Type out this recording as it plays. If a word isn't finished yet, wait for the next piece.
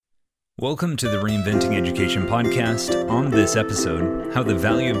Welcome to the Reinventing Education podcast. On this episode, how the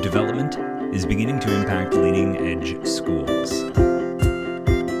value of development is beginning to impact leading-edge schools.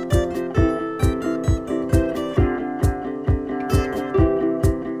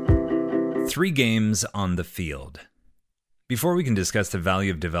 Three games on the field. Before we can discuss the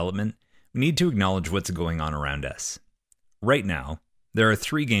value of development, we need to acknowledge what's going on around us. Right now, there are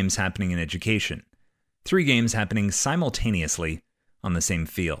three games happening in education. Three games happening simultaneously on the same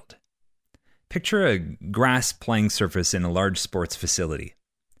field. Picture a grass playing surface in a large sports facility.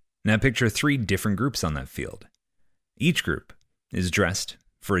 Now picture three different groups on that field. Each group is dressed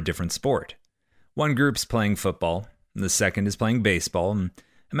for a different sport. One group's playing football, the second is playing baseball, and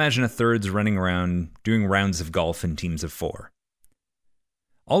imagine a third's running around doing rounds of golf in teams of 4.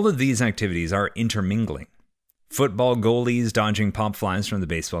 All of these activities are intermingling. Football goalies dodging pop flies from the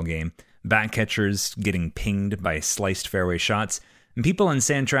baseball game, bat catchers getting pinged by sliced fairway shots, and people in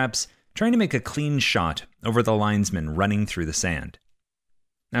sand traps trying to make a clean shot over the linesman running through the sand.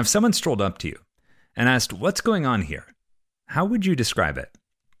 Now, if someone strolled up to you and asked, "What's going on here?" how would you describe it?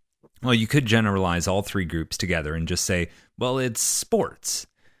 Well, you could generalize all three groups together and just say, well, it's sports.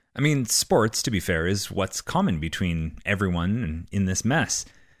 I mean, sports, to be fair, is what's common between everyone in this mess.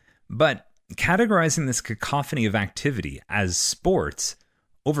 But categorizing this cacophony of activity as sports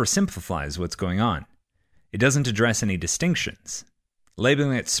oversimplifies what's going on. It doesn't address any distinctions.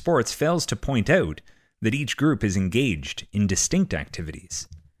 Labeling it sports fails to point out that each group is engaged in distinct activities,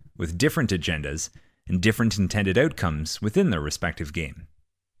 with different agendas and different intended outcomes within their respective game.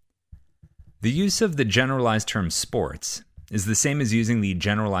 The use of the generalized term sports is the same as using the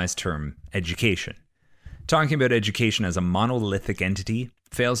generalized term education. Talking about education as a monolithic entity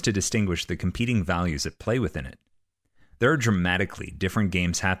fails to distinguish the competing values at play within it. There are dramatically different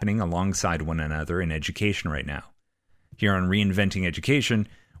games happening alongside one another in education right now. Here on Reinventing Education,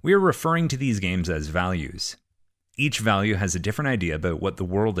 we are referring to these games as values. Each value has a different idea about what the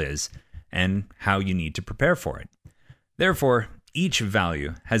world is and how you need to prepare for it. Therefore, each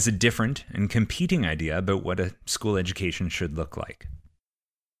value has a different and competing idea about what a school education should look like.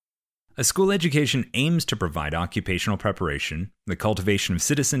 A school education aims to provide occupational preparation, the cultivation of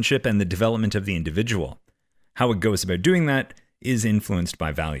citizenship, and the development of the individual. How it goes about doing that is influenced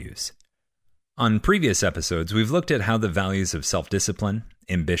by values. On previous episodes, we've looked at how the values of self-discipline,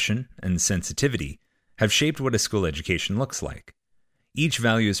 ambition, and sensitivity have shaped what a school education looks like. Each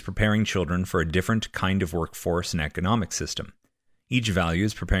value is preparing children for a different kind of workforce and economic system. Each value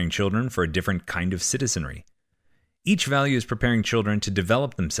is preparing children for a different kind of citizenry. Each value is preparing children to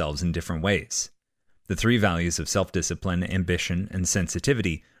develop themselves in different ways. The three values of self-discipline, ambition, and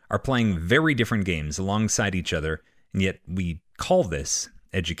sensitivity are playing very different games alongside each other, and yet we call this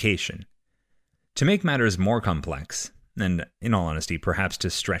education. To make matters more complex, and in all honesty, perhaps to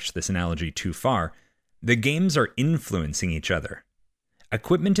stretch this analogy too far, the games are influencing each other.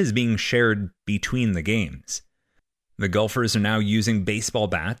 Equipment is being shared between the games. The golfers are now using baseball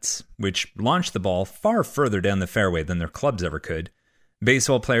bats, which launch the ball far further down the fairway than their clubs ever could.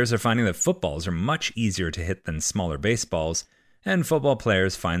 Baseball players are finding that footballs are much easier to hit than smaller baseballs, and football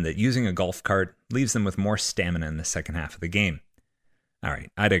players find that using a golf cart leaves them with more stamina in the second half of the game. All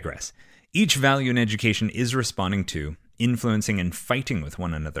right, I digress. Each value in education is responding to, influencing, and fighting with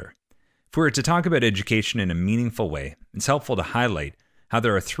one another. If we were to talk about education in a meaningful way, it's helpful to highlight how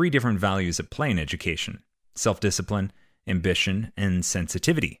there are three different values at play in education: self-discipline, ambition, and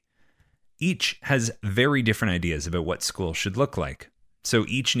sensitivity. Each has very different ideas about what school should look like, so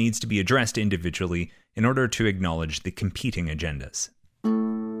each needs to be addressed individually in order to acknowledge the competing agendas.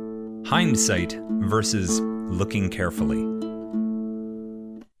 Hindsight versus looking carefully.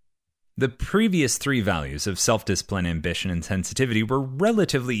 The previous three values of self-discipline, ambition, and sensitivity were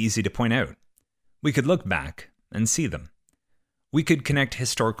relatively easy to point out. We could look back and see them. We could connect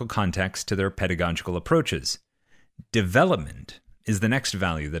historical context to their pedagogical approaches. Development is the next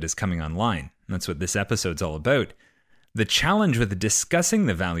value that is coming online. That's what this episode's all about. The challenge with discussing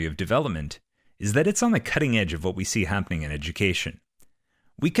the value of development is that it's on the cutting edge of what we see happening in education.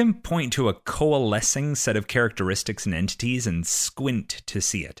 We can point to a coalescing set of characteristics and entities and squint to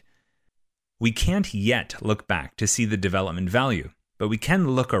see it. We can't yet look back to see the development value, but we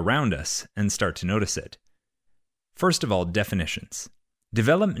can look around us and start to notice it. First of all, definitions.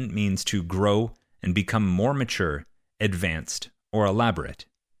 Development means to grow and become more mature, advanced, or elaborate.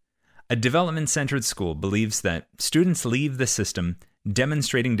 A development-centered school believes that students leave the system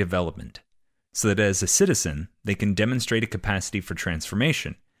demonstrating development, so that as a citizen, they can demonstrate a capacity for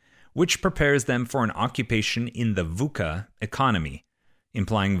transformation, which prepares them for an occupation in the VUCA economy,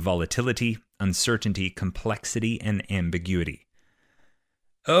 implying volatility, uncertainty, complexity, and ambiguity.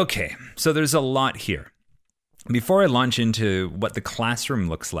 Okay, so there's a lot here. Before I launch into what the classroom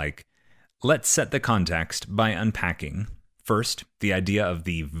looks like, let's set the context by unpacking, first, the idea of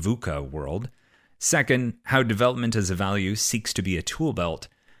the VUCA world, second, how development as a value seeks to be a tool belt,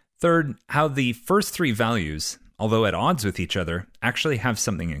 third, how the first three values, although at odds with each other, actually have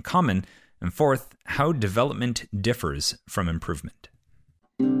something in common, and fourth, how development differs from improvement.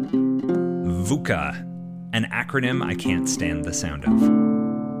 VUCA, an acronym I can't stand the sound of.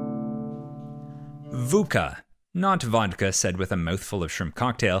 VUCA, not vodka said with a mouthful of shrimp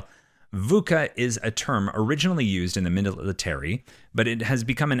cocktail. VUCA is a term originally used in the military, but it has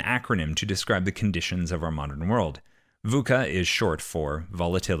become an acronym to describe the conditions of our modern world. VUCA is short for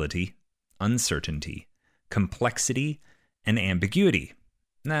volatility, uncertainty, complexity, and ambiguity.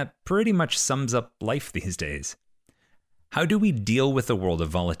 That pretty much sums up life these days. How do we deal with a world of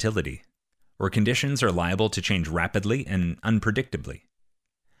volatility, where conditions are liable to change rapidly and unpredictably?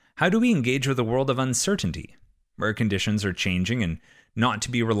 How do we engage with a world of uncertainty, where conditions are changing and not to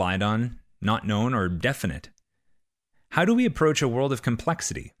be relied on, not known, or definite? How do we approach a world of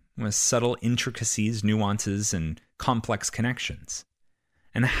complexity, with subtle intricacies, nuances, and complex connections?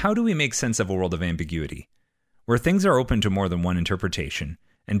 And how do we make sense of a world of ambiguity, where things are open to more than one interpretation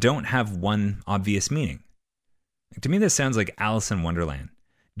and don't have one obvious meaning? To me, this sounds like Alice in Wonderland.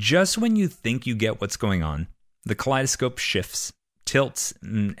 Just when you think you get what's going on, the kaleidoscope shifts, tilts,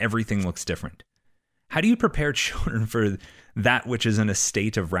 and everything looks different. How do you prepare children for that which is in a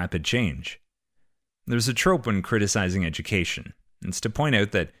state of rapid change? There's a trope when criticizing education. It's to point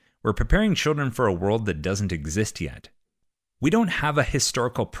out that we're preparing children for a world that doesn't exist yet. We don't have a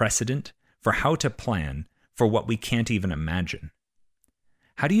historical precedent for how to plan for what we can't even imagine.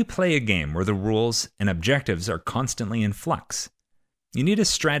 How do you play a game where the rules and objectives are constantly in flux? You need a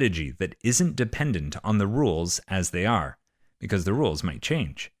strategy that isn't dependent on the rules as they are, because the rules might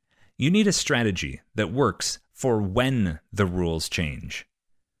change. You need a strategy that works for when the rules change.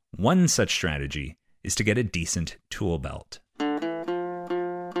 One such strategy is to get a decent tool belt.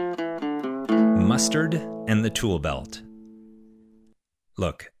 Mustard and the tool belt.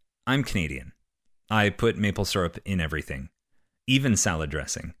 Look, I'm Canadian. I put maple syrup in everything, even salad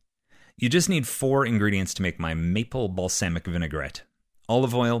dressing. You just need 4 ingredients to make my maple balsamic vinaigrette: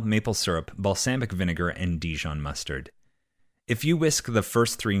 olive oil, maple syrup, balsamic vinegar, and Dijon mustard. If you whisk the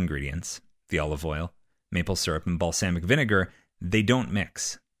first 3 ingredients, the olive oil, maple syrup, and balsamic vinegar, they don't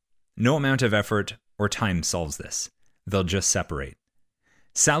mix. No amount of effort or time solves this. They'll just separate.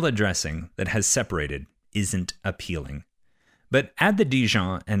 Salad dressing that has separated isn't appealing. But add the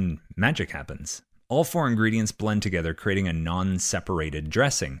Dijon and magic happens. All 4 ingredients blend together, creating a non-separated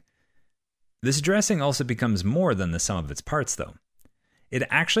dressing. This dressing also becomes more than the sum of its parts, though. It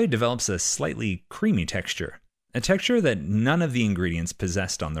actually develops a slightly creamy texture, a texture that none of the ingredients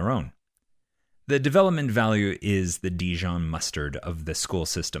possessed on their own. The development value is the Dijon mustard of the school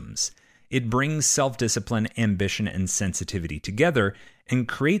systems. It brings self-discipline, ambition, and sensitivity together and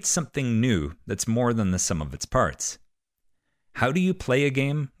creates something new that's more than the sum of its parts. How do you play a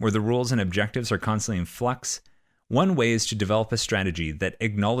game where the rules and objectives are constantly in flux? One way is to develop a strategy that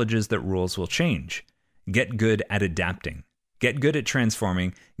acknowledges that rules will change. Get good at adapting. Get good at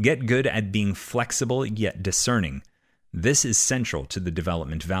transforming. Get good at being flexible yet discerning. This is central to the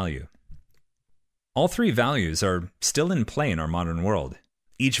development value. All 3 values are still in play in our modern world.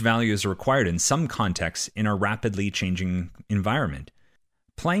 Each value is required in some contexts in our rapidly changing environment.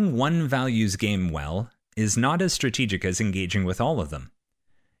 Playing one value's game well is not as strategic as engaging with all of them.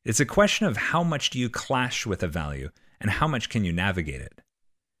 It's a question of how much do you clash with a value and how much can you navigate it.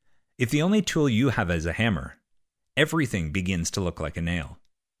 If the only tool you have is a hammer, everything begins to look like a nail.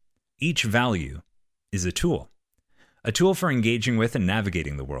 Each value is a tool for engaging with and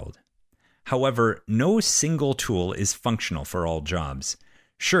navigating the world. However, no single tool is functional for all jobs.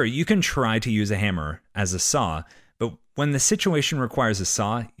 Sure, you can try to use a hammer as a saw, but when the situation requires a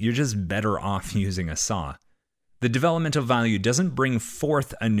saw, you're just better off using a saw. The developmental value doesn't bring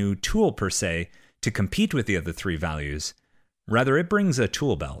forth a new tool per se to compete with the other 3 values. Rather, it brings a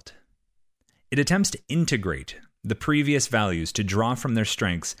tool belt. It attempts to integrate the previous values to draw from their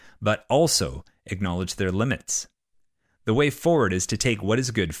strengths, but also acknowledge their limits. The way forward is to take what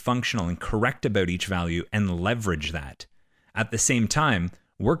is good, functional, and correct about each value and leverage that. At the same time,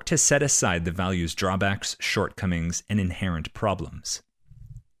 work to set aside the value's drawbacks, shortcomings, and inherent problems.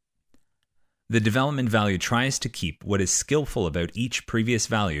 The development value tries to keep what is skillful about each previous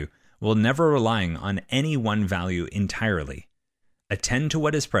value while never relying on any one value entirely. Attend to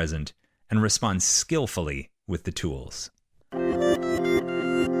what is present and respond skillfully with the tools.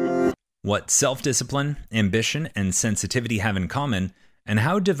 What self-discipline, ambition, and sensitivity have in common, and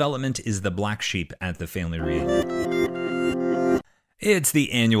how development is the black sheep at the family reunion. It's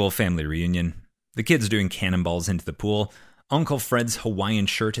the annual family reunion. The kids doing cannonballs into the pool. Uncle Fred's Hawaiian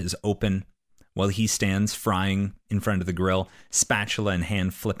shirt is open while he stands frying in front of the grill, spatula in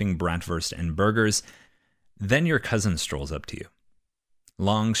hand flipping bratwurst and burgers. Then your cousin strolls up to you.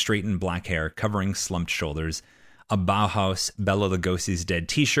 Long, straightened black hair covering slumped shoulders, a Bauhaus Bela Lugosi's Dead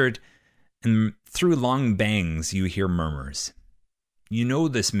t-shirt, and through long bangs you hear murmurs. You know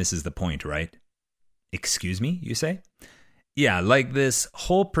this misses the point, right? Excuse me, you say? Yeah, like this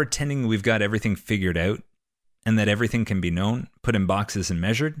whole pretending we've got everything figured out and that everything can be known, put in boxes and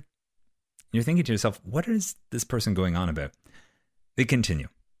measured. You're thinking to yourself, what is this person going on about? They continue.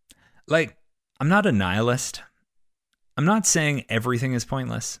 Like, I'm not a nihilist. I'm not saying everything is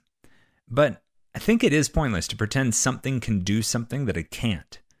pointless, but I think it is pointless to pretend something can do something that it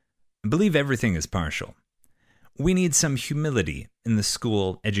can't. I believe everything is partial. We need some humility in the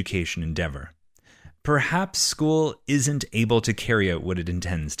school education endeavor. Perhaps school isn't able to carry out what it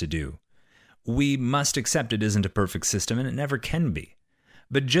intends to do. We must accept it isn't a perfect system, and it never can be.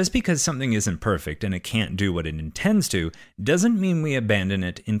 But just because something isn't perfect and it can't do what it intends to, doesn't mean we abandon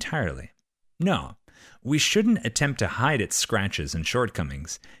it entirely. No, we shouldn't attempt to hide its scratches and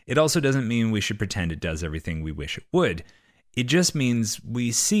shortcomings. It also doesn't mean we should pretend it does everything we wish it would. It just means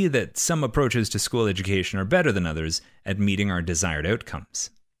we see that some approaches to school education are better than others at meeting our desired outcomes.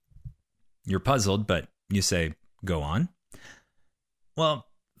 You're puzzled, but you say, go on. Well,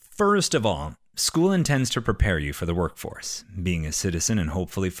 first of all, school intends to prepare you for the workforce, being a citizen and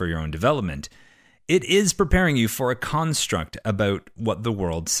hopefully for your own development. It is preparing you for a construct about what the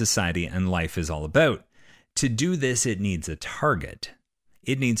world, society, and life is all about. To do this, it needs a target.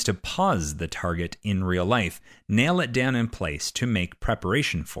 It needs to pause the target in real life, nail it down in place to make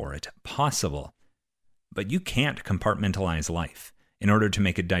preparation for it possible. But you can't compartmentalize life in order to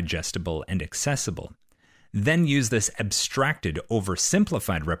make it digestible and accessible. Then use this abstracted,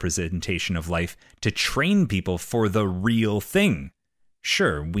 oversimplified representation of life to train people for the real thing.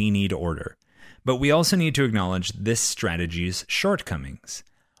 Sure, we need order, but we also need to acknowledge this strategy's shortcomings.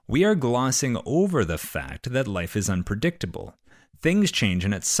 We are glossing over the fact that life is unpredictable. Things change,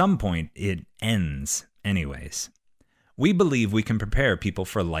 and at some point, it ends anyways. We believe we can prepare people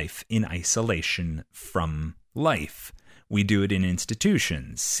for life in isolation from life. We do it in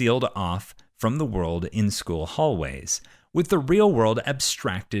institutions, sealed off from the world in school hallways, with the real world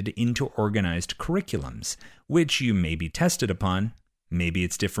abstracted into organized curriculums, which you may be tested upon, maybe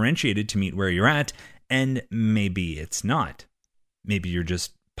it's differentiated to meet where you're at, and maybe it's not. Maybe you're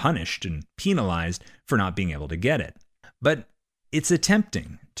just punished and penalized for not being able to get it. But it's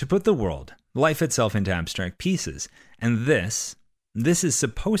attempting to put the world, life itself, into abstract pieces, and this is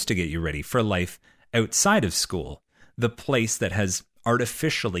supposed to get you ready for life outside of school, the place that has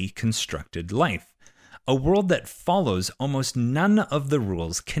artificially constructed life, a world that follows almost none of the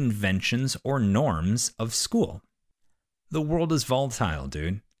rules, conventions, or norms of school. The world is volatile,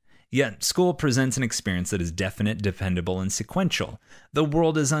 dude. Yet school presents an experience that is definite, dependable, and sequential. The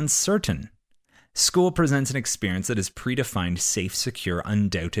world is uncertain. School presents an experience that is predefined, safe, secure,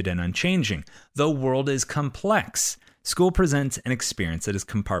 undoubted, and unchanging. The world is complex. School presents an experience that is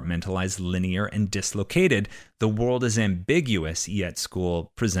compartmentalized, linear, and dislocated. The world is ambiguous, yet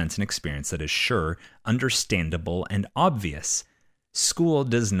school presents an experience that is sure, understandable, and obvious. School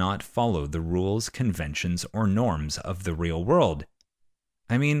does not follow the rules, conventions, or norms of the real world.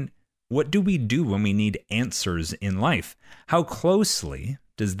 I mean, what do we do when we need answers in life? How closely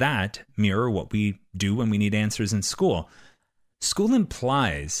does that mirror what we do when we need answers in school? School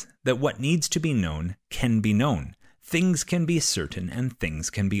implies that what needs to be known can be known. Things can be certain and things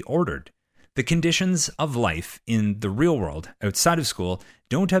can be ordered. The conditions of life in the real world outside of school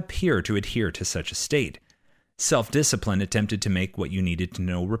don't appear to adhere to such a state. Self-discipline attempted to make what you needed to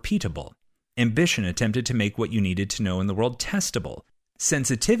know repeatable. Ambition attempted to make what you needed to know in the world testable.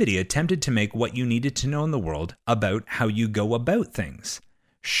 Sensitivity attempted to make what you needed to know in the world about how you go about things.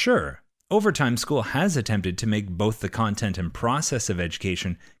 Sure, over time, school has attempted to make both the content and process of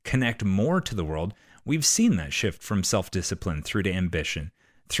education connect more to the world. We've seen that shift from self-discipline through to ambition,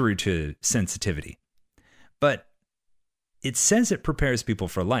 through to sensitivity. But it says it prepares people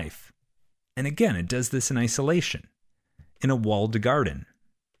for life. And again, it does this in isolation, in a walled garden,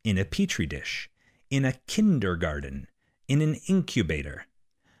 in a petri dish, in a kindergarten, in an incubator.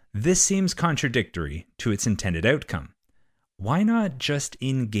 This seems contradictory to its intended outcome. Why not just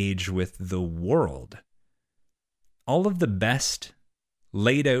engage with the world? All of the best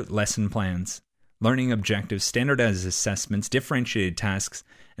laid out lesson plans, learning objectives, standardized assessments, differentiated tasks,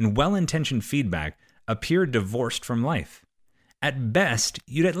 and well-intentioned feedback appear divorced from life. At best,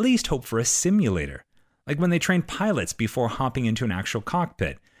 you'd at least hope for a simulator, like when they train pilots before hopping into an actual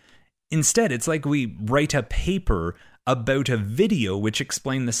cockpit. Instead, it's like we write a paper about a video which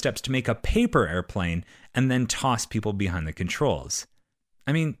explained the steps to make a paper airplane and then toss people behind the controls.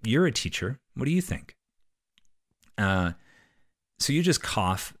 I mean, you're a teacher. What do you think? So you just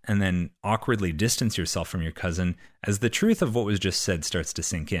cough and then awkwardly distance yourself from your cousin as the truth of what was just said starts to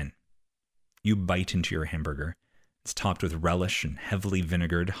sink in. You bite into your hamburger. It's topped with relish and heavily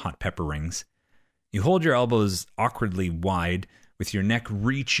vinegared hot pepper rings. You hold your elbows awkwardly wide, with your neck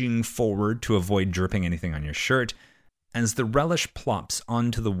reaching forward to avoid dripping anything on your shirt, as the relish plops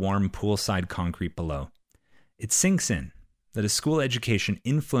onto the warm poolside concrete below. It sinks in that a school education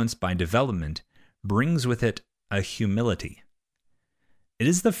influenced by development brings with it a humility. It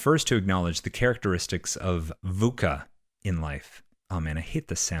is the first to acknowledge the characteristics of VUCA in life. Oh man, I hate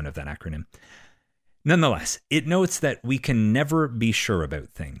the sound of that acronym. Nonetheless, it notes that we can never be sure about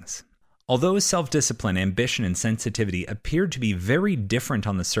things. Although self-discipline, ambition, and sensitivity appear to be very different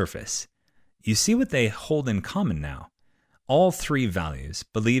on the surface, you see what they hold in common now. All three values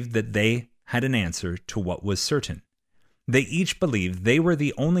believed that they had an answer to what was certain. They each believed they were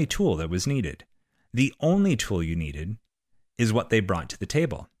the only tool that was needed. The only tool you needed is what they brought to the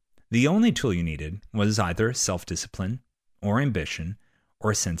table. The only tool you needed was either self-discipline or ambition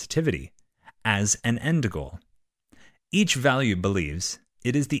or sensitivity as an end goal. Each value believes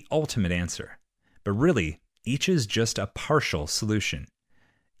it is the ultimate answer, but really, each is just a partial solution.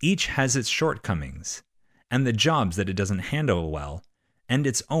 Each has its shortcomings and the jobs that it doesn't handle well and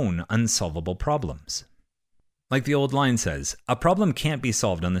its own unsolvable problems. Like the old line says, a problem can't be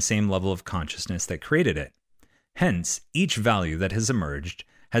solved on the same level of consciousness that created it. Hence, each value that has emerged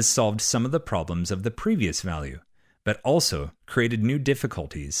has solved some of the problems of the previous value, but also created new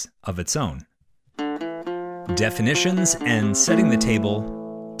difficulties of its own. Definitions and setting the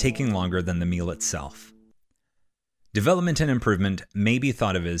table taking longer than the meal itself. Development and improvement may be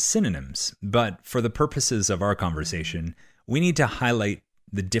thought of as synonyms, but for the purposes of our conversation, we need to highlight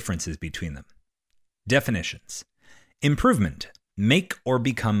the differences between them. Definitions. Improvement, make or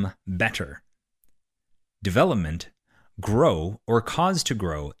become better. Development, grow or cause to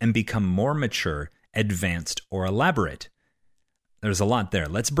grow and become more mature, advanced, or elaborate. There's a lot there.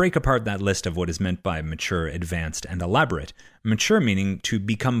 Let's break apart that list of what is meant by mature, advanced, and elaborate. Mature meaning to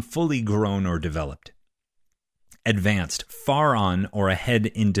become fully grown or developed. Advanced, far on or ahead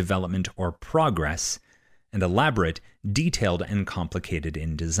in development or progress. And elaborate, detailed and complicated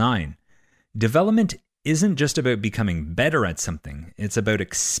in design. Development isn't just about becoming better at something, it's about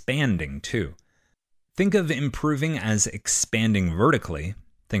expanding too. Think of improving as expanding vertically.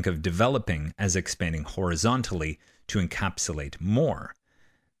 Think of developing as expanding horizontally to encapsulate more.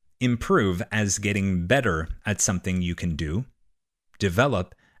 Improve as getting better at something you can do.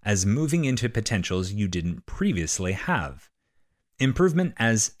 Develop as moving into potentials you didn't previously have. Improvement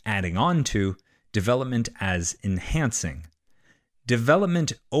as adding on to. Development as enhancing.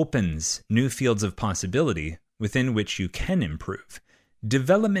 Development opens new fields of possibility within which you can improve.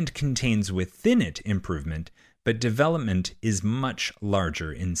 Development contains within it improvement, but development is much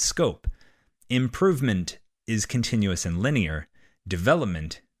larger in scope. Improvement is continuous and linear.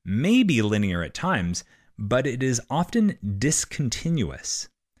 Development may be linear at times, but it is often discontinuous.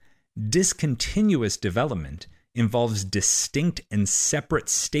 Discontinuous development involves distinct and separate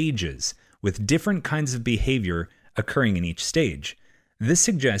stages with different kinds of behavior occurring in each stage. This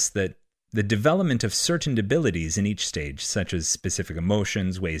suggests that the development of certain abilities in each stage, such as specific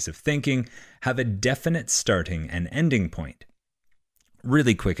emotions, ways of thinking, have a definite starting and ending point.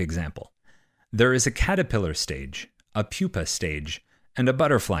 Really quick example. There is a caterpillar stage, a pupa stage, and a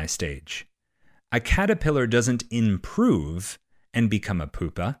butterfly stage. A caterpillar doesn't improve and become a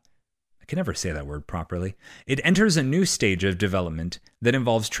pupa. I can never say that word properly. It enters a new stage of development that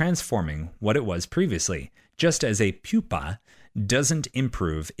involves transforming what it was previously, just as a pupa doesn't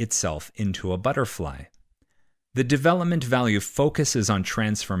improve itself into a butterfly. The development value focuses on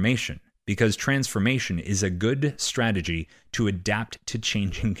transformation because transformation is a good strategy to adapt to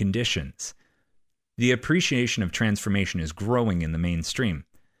changing conditions. The appreciation of transformation is growing in the mainstream.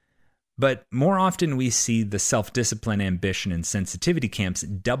 But more often we see the self-discipline, ambition, and sensitivity camps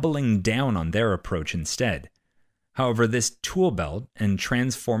doubling down on their approach instead. However, this tool belt and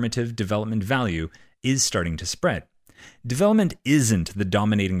transformative development value is starting to spread. Development isn't the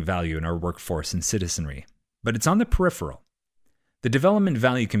dominating value in our workforce and citizenry, but it's on the peripheral. The development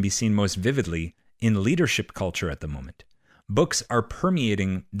value can be seen most vividly in leadership culture at the moment. Books are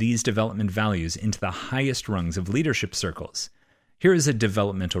permeating these development values into the highest rungs of leadership circles. Here is a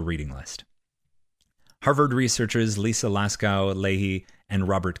developmental reading list. Harvard researchers Lisa Laskow-Lahey and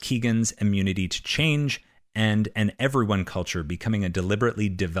Robert Keegan's Immunity to Change, and An Everyone Culture, Becoming a Deliberately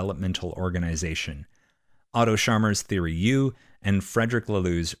Developmental Organization. Otto Scharmer's Theory U, and Frederick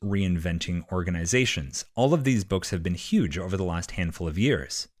Laloux's Reinventing Organizations. All of these books have been huge over the last handful of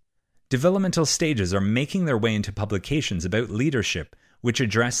years. Developmental stages are making their way into publications about leadership, which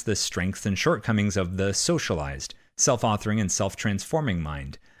address the strengths and shortcomings of the socialized, self-authoring, and self-transforming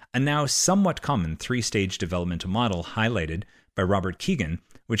mind, a now somewhat common three-stage developmental model highlighted by Robert Keegan,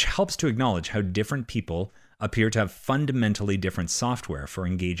 which helps to acknowledge how different people appear to have fundamentally different software for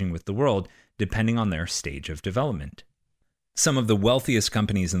engaging with the world depending on their stage of development. Some of the wealthiest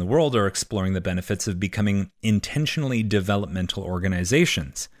companies in the world are exploring the benefits of becoming intentionally developmental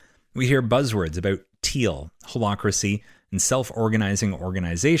organizations. We hear buzzwords about teal, holacracy, and self-organizing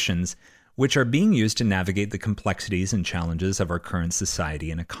organizations, which are being used to navigate the complexities and challenges of our current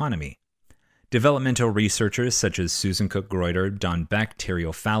society and economy. Developmental researchers such as Susan Cook-Greuter, Don Beck, Terry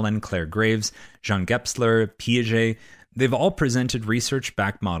O'Fallon, Claire Graves, Jean Gepsler, Piaget, they've all presented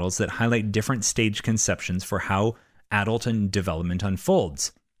research-backed models that highlight different stage conceptions for how adult and development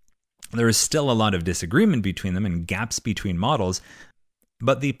unfolds. There is still a lot of disagreement between them and gaps between models,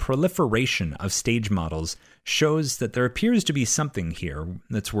 but the proliferation of stage models shows that there appears to be something here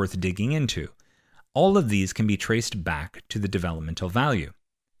that's worth digging into. All of these can be traced back to the developmental value.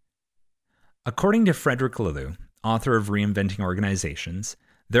 According to Frederick Laloux, author of Reinventing Organizations,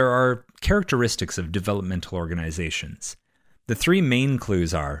 there are characteristics of developmental organizations. The three main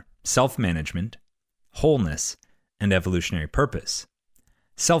clues are self-management, wholeness, and evolutionary purpose.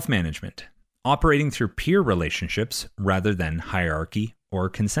 Self-management, operating through peer relationships rather than hierarchy or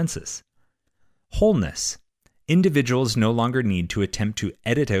consensus. Wholeness, individuals no longer need to attempt to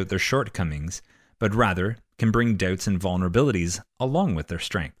edit out their shortcomings, but rather can bring doubts and vulnerabilities along with their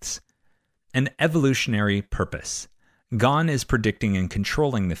strengths. An evolutionary purpose. Gone is predicting and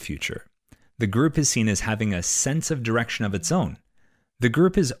controlling the future. The group is seen as having a sense of direction of its own. The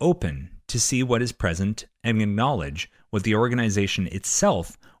group is open to see what is present and acknowledge what the organization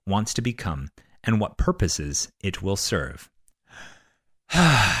itself wants to become and what purposes it will serve.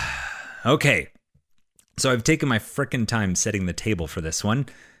 Okay, so I've taken my frickin' time setting the table for this one.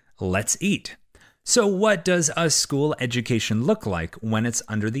 Let's eat. So what does a school education look like when it's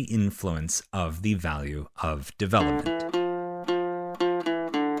under the influence of the value of development?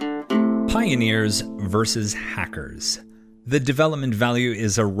 Pioneers versus hackers. The development value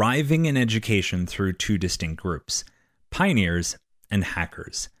is arriving in education through two distinct groups, pioneers and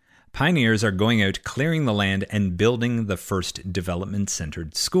hackers. Pioneers are going out, clearing the land, and building the first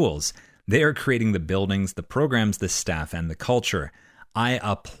development-centered schools. They are creating the buildings, the programs, the staff, and the culture. I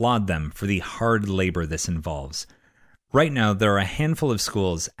applaud them for the hard labor this involves. Right now, there are a handful of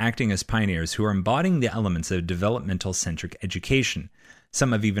schools acting as pioneers who are embodying the elements of developmental-centric education.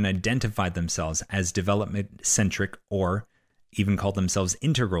 Some have even identified themselves as development-centric or even called themselves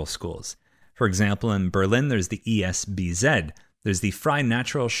integral schools. For example, in Berlin, there's the ESBZ. There's the Freie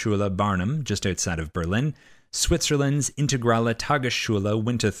Naturalschule Barnum, just outside of Berlin, Switzerland's Integrale Tagesschule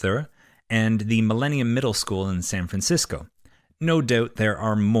Winterthur, and the Millennium Middle School in San Francisco. No doubt there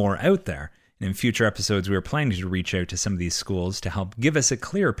are more out there, and in future episodes we are planning to reach out to some of these schools to help give us a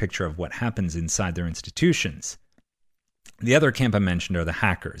clearer picture of what happens inside their institutions. The other camp I mentioned are the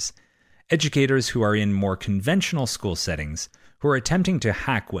hackers, educators who are in more conventional school settings who are attempting to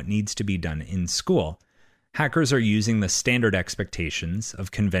hack what needs to be done in school. Hackers are using the standard expectations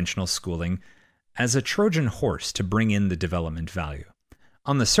of conventional schooling as a Trojan horse to bring in the development value.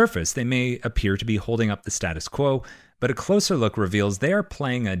 On the surface, they may appear to be holding up the status quo, but a closer look reveals they are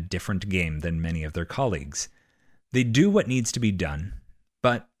playing a different game than many of their colleagues. They do what needs to be done,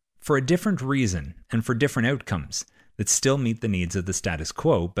 but for a different reason and for different outcomes that still meet the needs of the status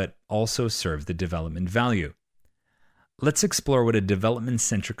quo, but also serve the development value. Let's explore what a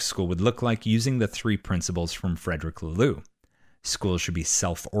development-centric school would look like using the three principles from Frederick Laloux. Schools should be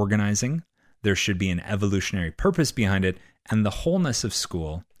self-organizing, there should be an evolutionary purpose behind it, and the wholeness of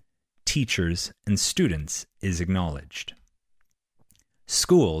school, teachers, and students is acknowledged.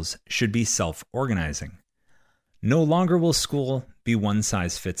 Schools should be self-organizing. No longer will school be one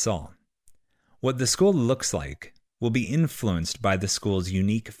size fits all. What the school looks like will be influenced by the school's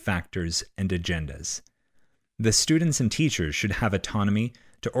unique factors and agendas. The students and teachers should have autonomy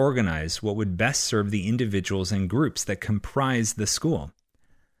to organize what would best serve the individuals and groups that comprise the school.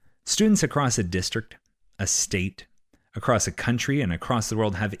 Students across a district, a state, across a country, and across the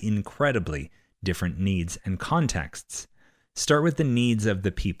world have incredibly different needs and contexts. Start with the needs of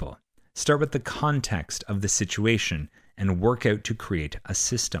the people. Start with the context of the situation and work out to create a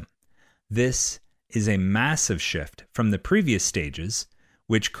system. This is a massive shift from the previous stages,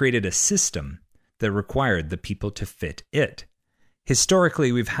 which created a system that required the people to fit it.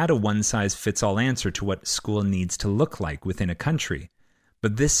 Historically, we've had a one-size-fits-all answer to what school needs to look like within a country,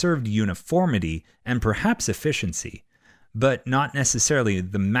 but this served uniformity and perhaps efficiency, but not necessarily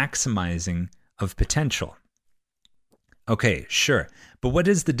the maximizing of potential. Okay, sure, but what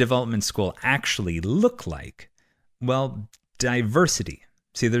does the development school actually look like? Well, diversity.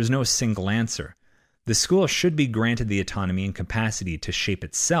 See, there's no single answer. The school should be granted the autonomy and capacity to shape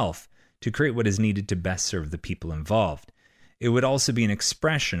itself to create what is needed to best serve the people involved. It would also be an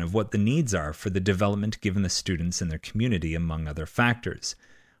expression of what the needs are for the development given the students and their community, among other factors.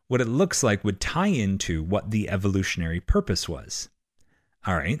 What it looks like would tie into what the evolutionary purpose was.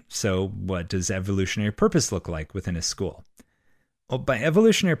 All right, so what does evolutionary purpose look like within a school? Well, by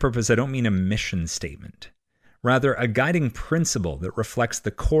evolutionary purpose, I don't mean a mission statement. Rather, a guiding principle that reflects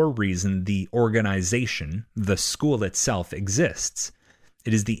the core reason the organization, the school itself, exists.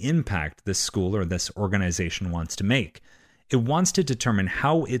 It is the impact the school or this organization wants to make. It wants to determine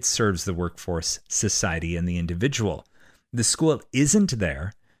how it serves the workforce, society, and the individual. The school isn't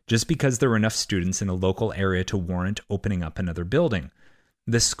there just because there are enough students in a local area to warrant opening up another building.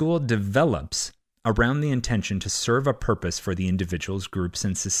 The school develops around the intention to serve a purpose for the individuals, groups,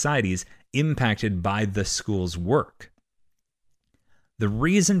 and societies impacted by the school's work. The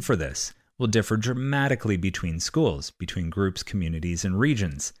reason for this will differ dramatically between schools, between groups, communities, and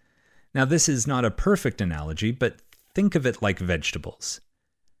regions. Now, this is not a perfect analogy, but think of it like vegetables.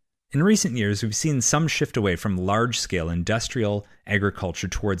 In recent years, we've seen some shift away from large-scale industrial agriculture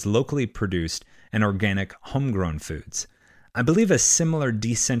towards locally produced and organic homegrown foods. I believe a similar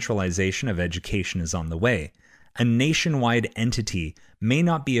decentralization of education is on the way. A nationwide entity may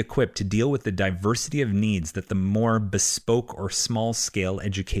not be equipped to deal with the diversity of needs that the more bespoke or small-scale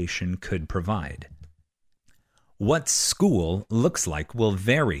education could provide. What school looks like will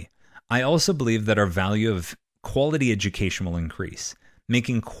vary. I also believe that our value of quality education will increase,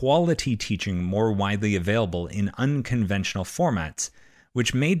 making quality teaching more widely available in unconventional formats,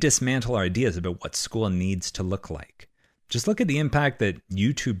 which may dismantle our ideas about what school needs to look like. Just look at the impact that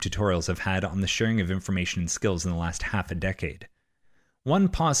YouTube tutorials have had on the sharing of information and skills in the last half a decade. One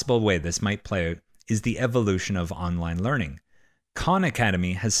possible way this might play out is the evolution of online learning. Khan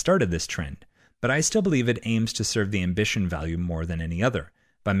Academy has started this trend, but I still believe it aims to serve the ambition value more than any other,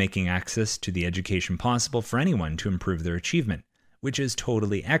 by making access to the education possible for anyone to improve their achievement, which is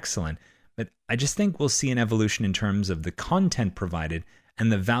totally excellent, but I just think we'll see an evolution in terms of the content provided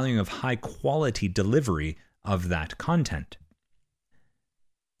and the value of high-quality delivery of that content.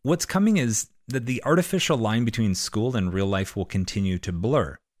 What's coming is that the artificial line between school and real life will continue to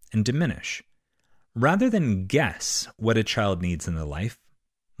blur and diminish. Rather than guess what a child needs in their life,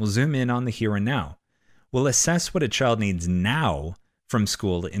 we'll zoom in on the here and now. We'll assess what a child needs now from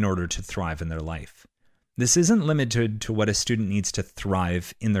school in order to thrive in their life. This isn't limited to what a student needs to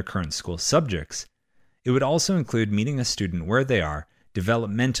thrive in their current school subjects. It would also include meeting a student where they are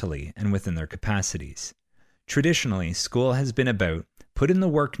developmentally and within their capacities. Traditionally, school has been about put in the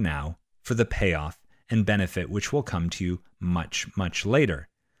work now for the payoff and benefit which will come to you much, much later.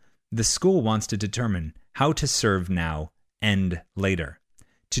 The school wants to determine how to serve now and later.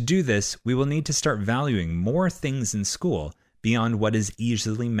 To do this, we will need to start valuing more things in school beyond what is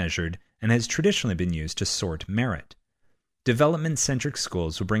easily measured and has traditionally been used to sort merit. Development-centric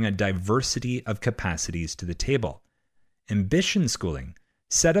schools will bring a diversity of capacities to the table. Ambition schooling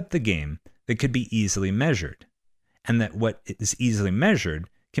set up the game that could be easily measured, and that what is easily measured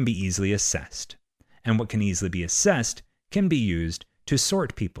can be easily assessed, and what can easily be assessed can be used to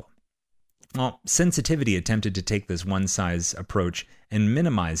sort people. Well, sensitivity attempted to take this one-size approach and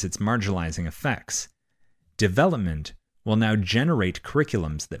minimize its marginalizing effects. Development will now generate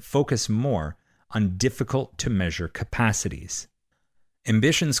curriculums that focus more on difficult-to-measure capacities.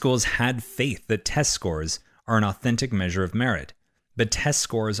 Ambition schools had faith that test scores are an authentic measure of merit, but test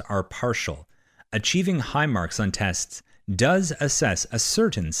scores are partial. Achieving high marks on tests does assess a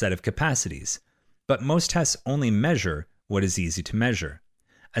certain set of capacities, but most tests only measure what is easy to measure.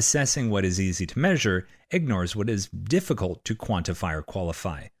 Assessing what is easy to measure ignores what is difficult to quantify or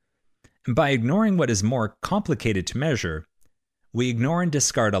qualify. And by ignoring what is more complicated to measure, we ignore and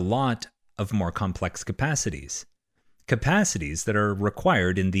discard a lot of more complex capacities. Capacities that are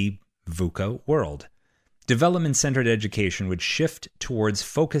required in the VUCA world. Development-centered education would shift towards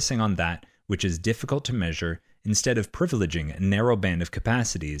focusing on that which is difficult to measure instead of privileging a narrow band of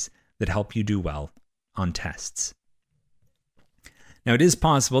capacities that help you do well on tests. Now, it is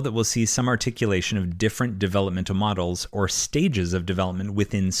possible that we'll see some articulation of different developmental models or stages of development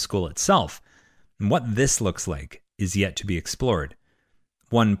within school itself. And what this looks like is yet to be explored.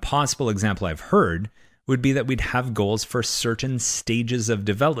 One possible example I've heard would be that we'd have goals for certain stages of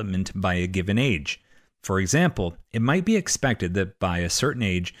development by a given age. For example, it might be expected that by a certain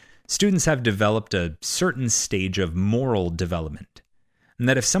age, students have developed a certain stage of moral development, and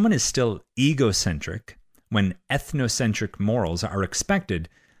that if someone is still egocentric, when ethnocentric morals are expected,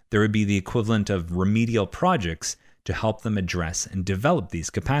 there would be the equivalent of remedial projects to help them address and develop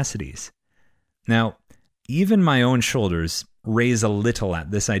these capacities. Now, even my own shoulders raise a little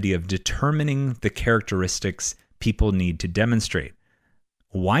at this idea of determining the characteristics people need to demonstrate.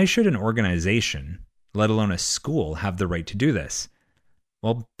 Why should an organization, let alone a school, have the right to do this?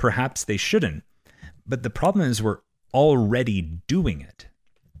 Well, perhaps they shouldn't. But the problem is we're already doing it.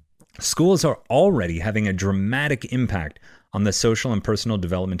 Schools are already having a dramatic impact on the social and personal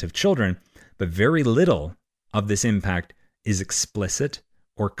development of children, but very little of this impact is explicit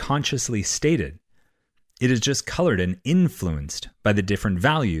or consciously stated. It is just colored and influenced by the different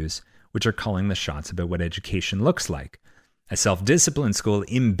values which are calling the shots about what education looks like. A self-discipline school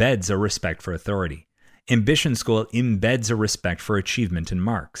embeds a respect for authority. Ambition school embeds a respect for achievement and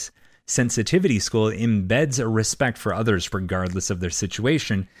marks. Sensitivity school embeds a respect for others regardless of their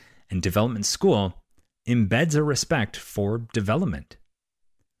situation. And development school embeds a respect for development.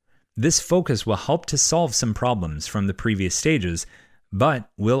 This focus will help to solve some problems from the previous stages, but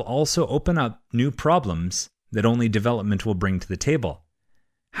will also open up new problems that only development will bring to the table.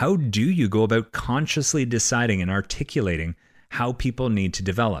 How do you go about consciously deciding and articulating how people need to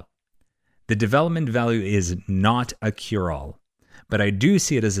develop? The development value is not a cure-all, but I do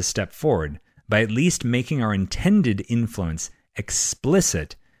see it as a step forward by at least making our intended influence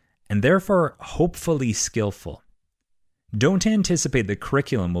explicit and therefore hopefully skillful. Don't anticipate the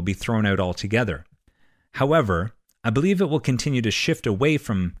curriculum will be thrown out altogether. However, I believe it will continue to shift away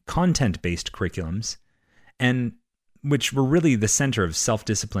from content-based curriculums, and which were really the center of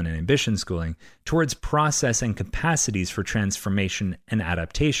self-discipline and ambition schooling, towards process and capacities for transformation and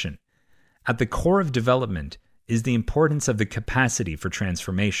adaptation. At the core of development is the importance of the capacity for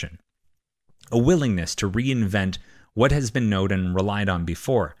transformation, a willingness to reinvent what has been known and relied on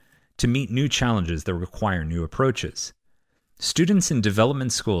before, to meet new challenges that require new approaches. Students in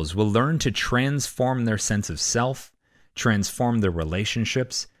development schools will learn to transform their sense of self, transform their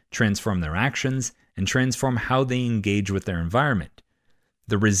relationships, transform their actions, and transform how they engage with their environment.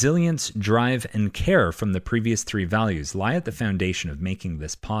 The resilience, drive, and care from the previous three values lie at the foundation of making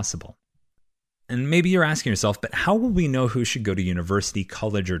this possible. And maybe you're asking yourself, but how will we know who should go to university,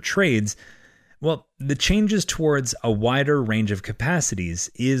 college, or trades? Well, the changes towards a wider range of capacities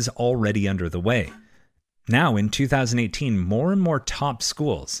is already under the way. Now, in 2018, more and more top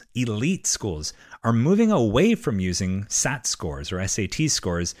schools, elite schools, are moving away from using SAT scores or SAT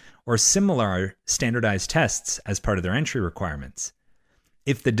scores or similar standardized tests as part of their entry requirements.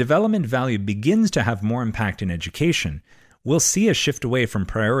 If the development value begins to have more impact in education, we'll see a shift away from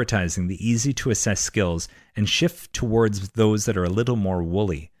prioritizing the easy-to-assess skills and shift towards those that are a little more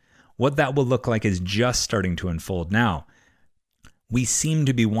woolly. What that will look like is just starting to unfold now. We seem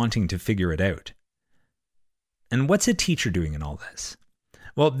to be wanting to figure it out. And what's a teacher doing in all this?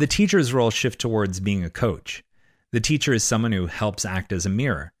 Well, the teacher's role shifts towards being a coach. The teacher is someone who helps act as a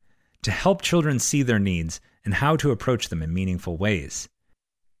mirror, to help children see their needs and how to approach them in meaningful ways.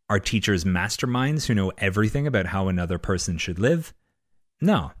 Are teachers masterminds who know everything about how another person should live?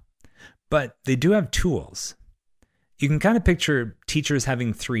 No, but they do have tools. You can kind of picture teachers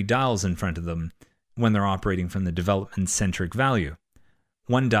having three dials in front of them when they're operating from the development-centric value.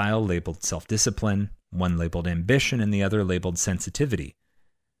 One dial labeled self-discipline, one labeled ambition, and the other labeled sensitivity.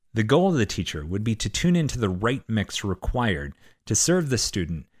 The goal of the teacher would be to tune into the right mix required to serve the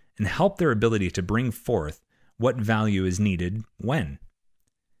student and help their ability to bring forth what value is needed when.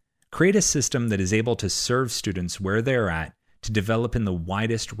 Create a system that is able to serve students where they are at to develop in the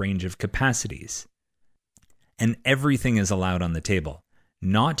widest range of capacities. And everything is allowed on the table,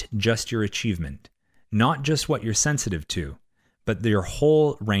 not just your achievement, not just what you're sensitive to, but your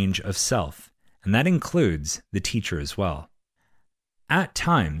whole range of self, and that includes the teacher as well. At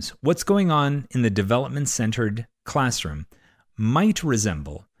times, what's going on in the development-centered classroom might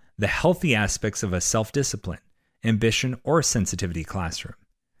resemble the healthy aspects of a self-discipline, ambition, or sensitivity classroom.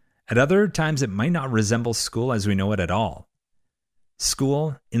 At other times, it might not resemble school as we know it at all.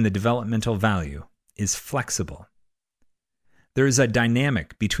 School, in the developmental value, is flexible. There is a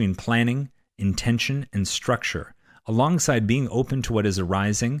dynamic between planning, intention, and structure, alongside being open to what is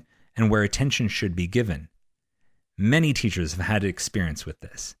arising and where attention should be given. Many teachers have had experience with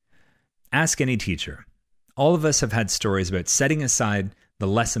this. Ask any teacher. All of us have had stories about setting aside the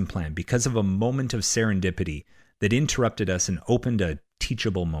lesson plan, because of a moment of serendipity that interrupted us and opened a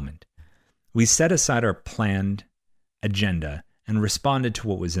teachable moment. We set aside our planned agenda and responded to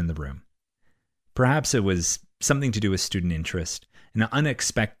what was in the room. Perhaps it was something to do with student interest, an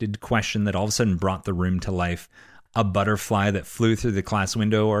unexpected question that all of a sudden brought the room to life, a butterfly that flew through the class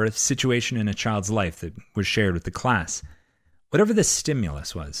window, or a situation in a child's life that was shared with the class. Whatever the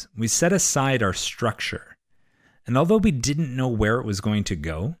stimulus was, we set aside our structure. And although we didn't know where it was going to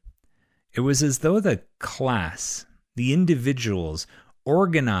go, it was as though the class, the individuals,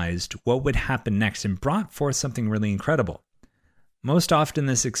 organized what would happen next and brought forth something really incredible. Most often,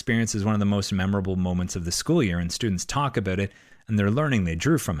 this experience is one of the most memorable moments of the school year, and students talk about it and their learning they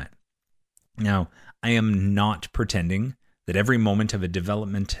drew from it. Now, I am not pretending that every moment of a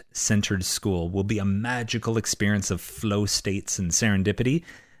development-centered school will be a magical experience of flow states and serendipity,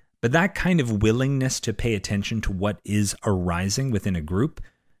 but that kind of willingness to pay attention to what is arising within a group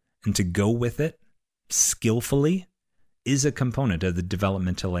and to go with it skillfully is a component of the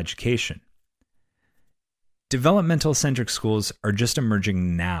developmental education. Developmental-centric schools are just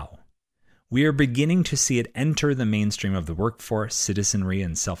emerging now. We are beginning to see it enter the mainstream of the workforce, citizenry,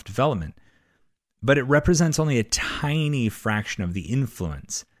 and self-development. But it represents only a tiny fraction of the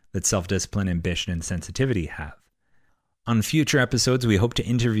influence that self-discipline, ambition, and sensitivity have. On future episodes, we hope to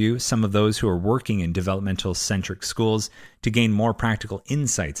interview some of those who are working in developmental-centric schools to gain more practical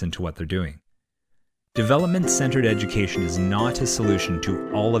insights into what they're doing. Development-centered education is not a solution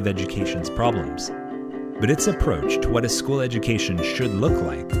to all of education's problems, but its approach to what a school education should look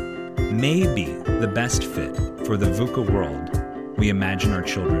like may be the best fit for the VUCA world we imagine our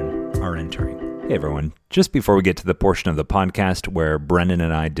children are entering. Hey everyone, just before we get to the portion of the podcast where Brendan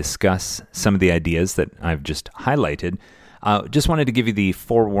and I discuss some of the ideas that I've just highlighted, just wanted to give you the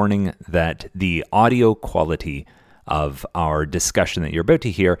forewarning that the audio quality of our discussion that you're about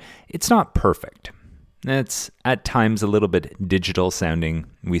to hear, it's not perfect. It's at times a little bit digital sounding.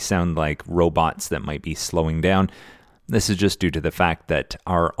 We sound like robots that might be slowing down. This is just due to the fact that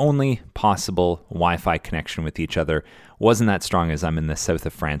our only possible Wi-Fi connection with each other wasn't that strong, as I'm in the south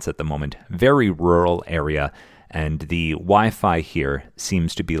of France at the moment, very rural area, and the Wi-Fi here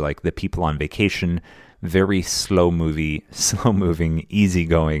seems to be like the people on vacation, very slow-moving,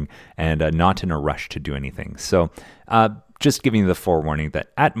 easygoing, and not in a rush to do anything. So just giving you the forewarning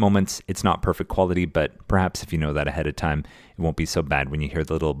that at moments it's not perfect quality, but perhaps if you know that ahead of time, it won't be so bad when you hear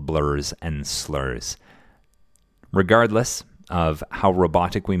the little blurs and slurs. Regardless of how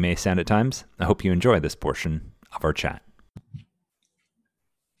robotic we may sound at times, I hope you enjoy this portion of our chat.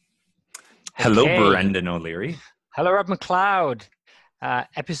 Hello, Okay. Brendan O'Leary. Hello, Rob McLeod.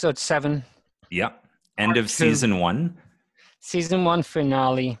 Episode 7. Yep. End of season 1. Season 1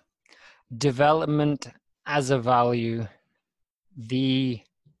 finale. Development as a value.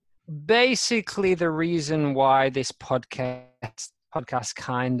 Basically the reason why this podcast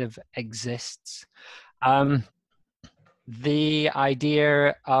kind of exists. The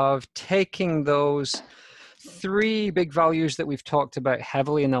idea of taking those 3 big values that we've talked about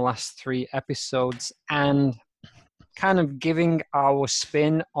heavily in the last 3 episodes and kind of giving our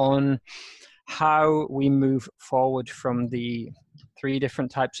spin on how we move forward from the 3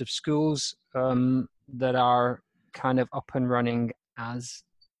 different types of schools that are kind of up and running as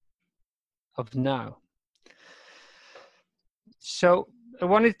of now. So I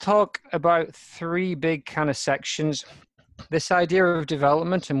wanted to talk about 3 big kind of sections. This idea of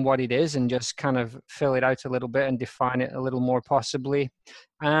development and what it is, and just kind of fill it out a little bit and define it a little more possibly,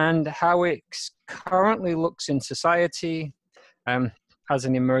 and how it currently looks in society as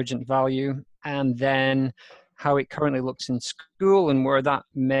an emergent value, and then how it currently looks in school and where that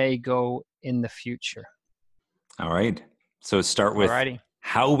may go in the future. All right. So start with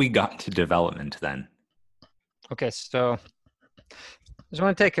how we got to development then. Okay, so I just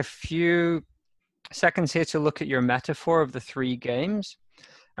want to take a few seconds here to look at your metaphor of the 3 games.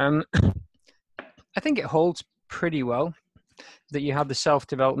 I think it holds pretty well that you have the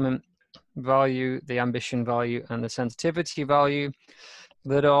self-development value, the ambition value, and the sensitivity value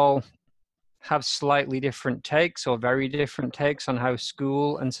that all have slightly different takes or very different takes on how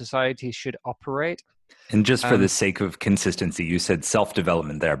school and society should operate. And just for the sake of consistency, you said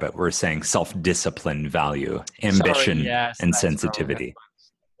self-development there, but we're saying self-discipline value, ambition, and sensitivity.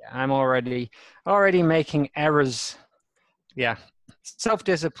 I'm already making errors. Yeah.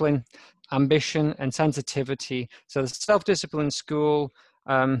 Self-discipline, ambition, and sensitivity. So the self-discipline school,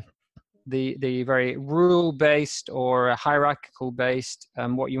 the very rule-based or hierarchical-based,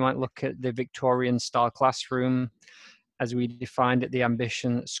 what you might look at the Victorian style classroom as we defined it, the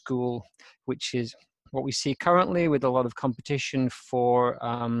ambition school, which is what we see currently with a lot of competition for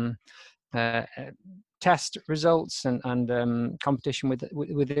test results and competition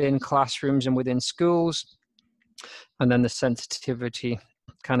within classrooms and within schools, and then the sensitivity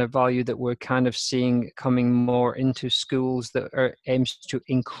kind of value that we're kind of seeing coming more into schools that aims to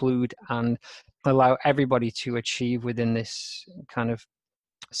include and allow everybody to achieve within this kind of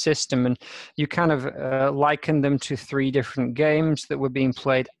system. And you kind of liken them to 3 different games that were being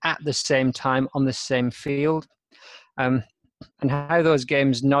played at the same time on the same field, and how those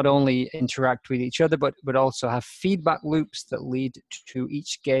games not only interact with each other, but also have feedback loops that lead to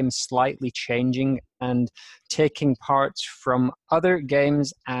each game slightly changing and taking parts from other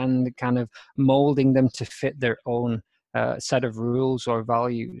games and kind of molding them to fit their own set of rules or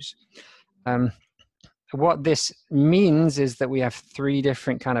values. What this means is that we have 3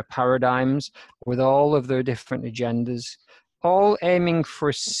 different kind of paradigms with all of their different agendas, all aiming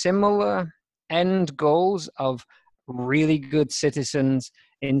for similar end goals of really good citizens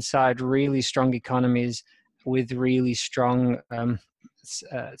inside really strong economies with really strong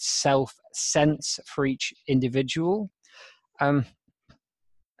self-sense for each individual. And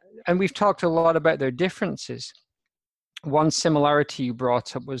we've talked a lot about their differences. One similarity you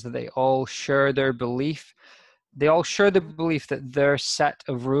brought up was that they all share their belief. They all share the belief that their set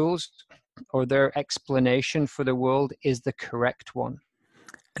of rules or their explanation for the world is the correct one.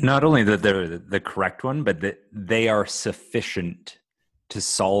 Not only that they're the correct one, but that they are sufficient to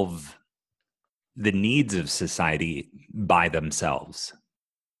solve the needs of society by themselves.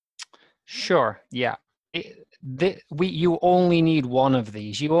 Sure, yeah. You only need one of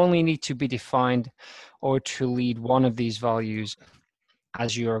these. You only need to be defined or to lead one of these values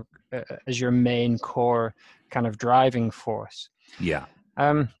as your main core kind of driving force. Yeah.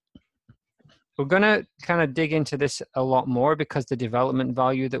 We're going to kind of dig into this a lot more because the development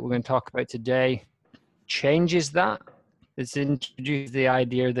value that we're going to talk about today changes that. It's introduced the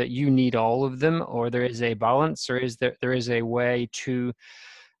idea that you need all of them, or there is a balance, or there is a way to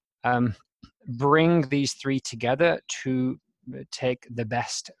bring these 3 together to take the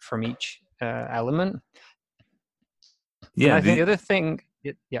best from each element. Yeah, and I think the other thing,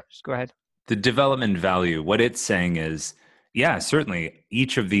 just go ahead. The development value, what it's saying is, yeah, certainly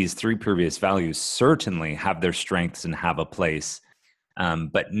each of these 3 previous values certainly have their strengths and have a place,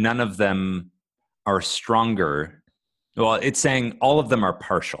 but none of them are stronger. Well, it's saying all of them are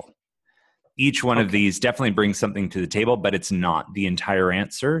partial. Each one of these definitely brings something to the table, but it's not the entire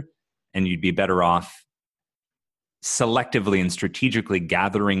answer, and you'd be better off selectively and strategically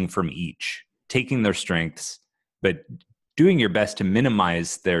gathering from each, taking their strengths, but doing your best to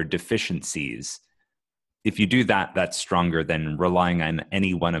minimize their deficiencies. If you do that, that's stronger than relying on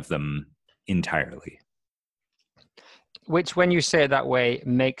any one of them entirely. Which, when you say it that way,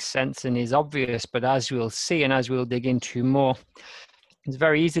 makes sense and is obvious, but as we'll see and as we'll dig into more, it's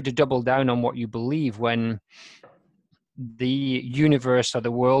very easy to double down on what you believe when the universe or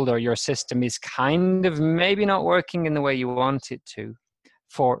the world or your system is kind of maybe not working in the way you want it to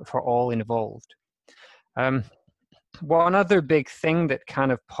for all involved. One other big thing that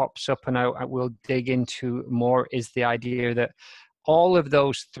kind of pops up, and I will dig into more, is the idea that all of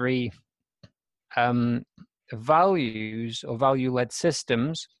those 3 values or value-led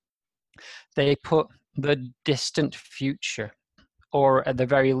systems, they put the distant future, or at the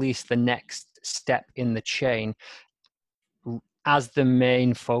very least the next step in the chain, as the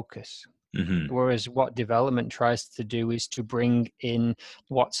main focus. Mm-hmm. Whereas what development tries to do is to bring in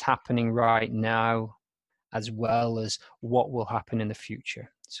what's happening right now, as well as what will happen in the future.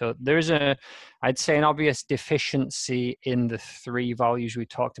 So there's I'd say an obvious deficiency in the 3 values we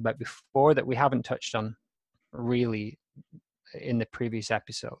talked about before that we haven't touched on really in the previous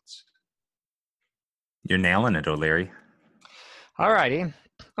episodes. You're nailing it, O'Leary. All righty.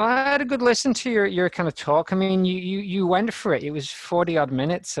 Well, I had a good listen to your kind of talk. I mean, you went for it. It was 40 odd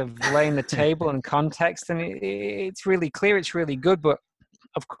minutes of laying the table and context, and it's really clear. It's really good, but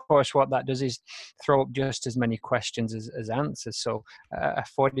of course, what that does is throw up just as many questions as answers. So a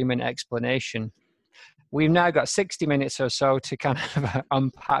 40-minute explanation. We've now got 60 minutes or so to kind of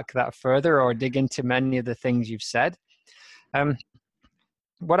unpack that further or dig into many of the things you've said.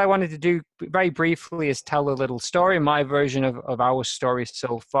 What I wanted to do very briefly is tell a little story, my version of our story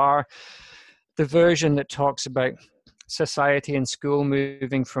so far. The version that talks about society and school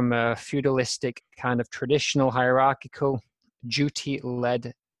moving from a feudalistic kind of traditional hierarchical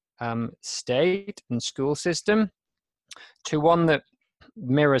duty-led state and school system to one that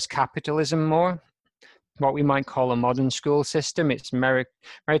mirrors capitalism more, what we might call a modern school system. It's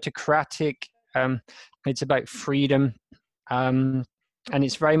meritocratic, it's about freedom, and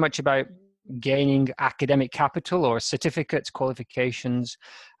it's very much about gaining academic capital or certificates, qualifications,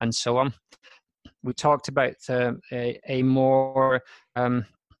 and so on. We talked about a more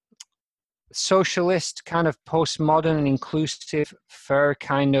socialist, kind of postmodern and inclusive, fair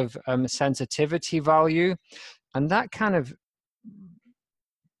kind of sensitivity value. And that kind of,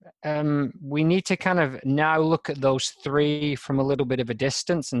 we need to kind of now look at those three from a little bit of a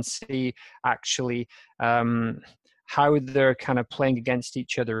distance and see actually how they're kind of playing against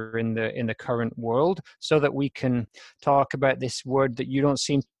each other in the current world, so that we can talk about this word that you don't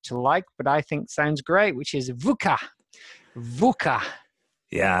seem to like, but I think sounds great, which is VUCA. VUCA.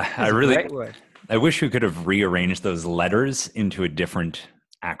 Yeah, I wish we could have rearranged those letters into a different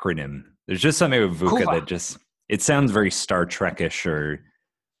acronym. There's just something with VUCA that it sounds very Star Trek-ish or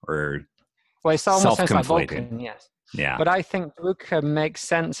well, it's almost sounds like self-conflated. Vulcan, yes. Yeah. But I think VUCA makes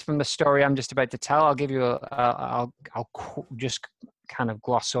sense from the story I'm just about to tell. I'll give you I'll just kind of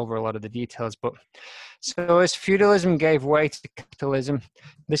gloss over a lot of the details. But so as feudalism gave way to capitalism,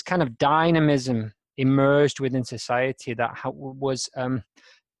 this kind of dynamism emerged within society that was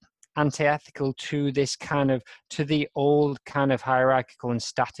anti-ethical to this kind of, to the old kind of hierarchical and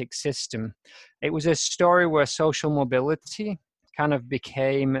static system. It was a story where social mobility kind of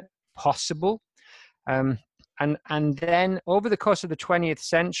became possible. And then over the course of the 20th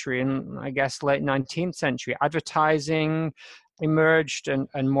century, and I guess late 19th century, advertising emerged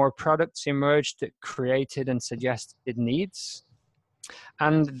and more products emerged that created and suggested needs.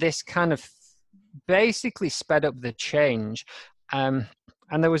 And this kind of basically sped up the change. And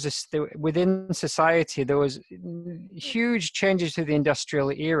there was within society, there was huge changes to the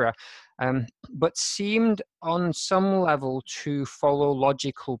industrial era, but seemed on some level to follow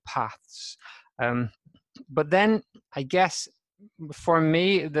logical paths. But then, I guess, for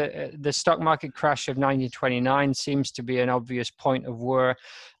me, the stock market crash of 1929 seems to be an obvious point of where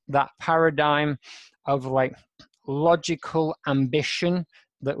that paradigm of like logical ambition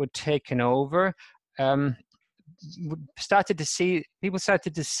that were taken over, people started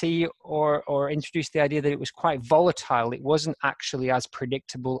to see or introduce the idea that it was quite volatile. It wasn't actually as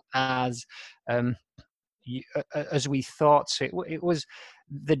predictable as we thought. So it was,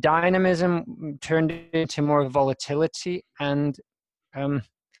 the dynamism turned into more volatility, and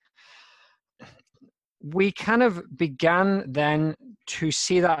we kind of began then to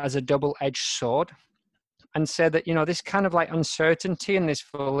see that as a double-edged sword, and said that, this kind of like uncertainty and this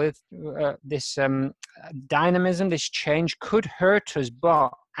dynamism, this change could hurt us, but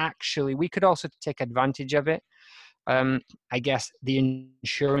actually we could also take advantage of it. I guess the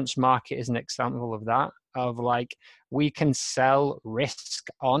insurance market is an example of that, of like, we can sell risk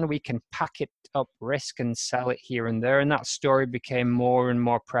on, we can packet up risk and sell it here and there. And that story became more and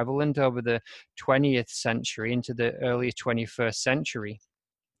more prevalent over the 20th century into the early 21st century.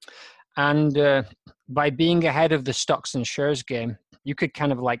 And by being ahead of the stocks and shares game, you could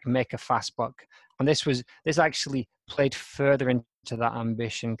kind of like make a fast buck. And this actually played further into that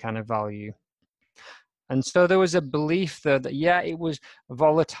ambition kind of value. And so there was a belief that it was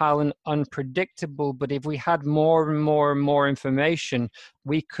volatile and unpredictable, but if we had more and more and more information,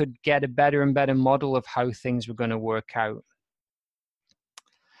 we could get a better and better model of how things were going to work out.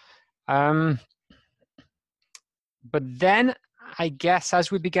 But then, I guess, as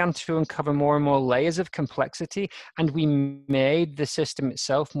we began to uncover more and more layers of complexity, and we made the system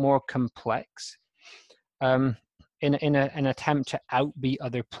itself more complex, in an attempt to outbeat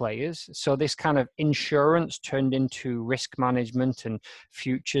other players. So this kind of insurance turned into risk management and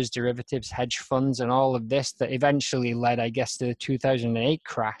futures, derivatives, hedge funds, and all of this that eventually led, I guess, to the 2008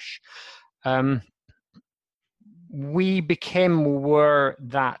 crash. We became aware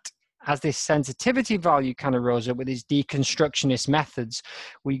that as this sensitivity value kind of rose up with these deconstructionist methods,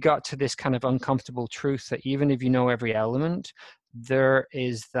 we got to this kind of uncomfortable truth that even if you know every element, there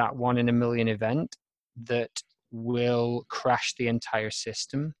is that 1 in a million event that will crash the entire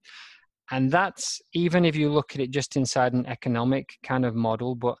system. And that's even if you look at it just inside an economic kind of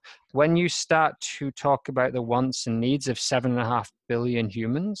model. But when you start to talk about the wants and needs of 7.5 billion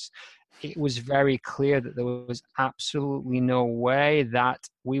humans, it was very clear that there was absolutely no way that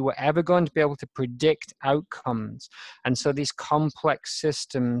we were ever going to be able to predict outcomes. And so these complex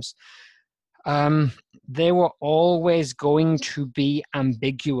systems, they were always going to be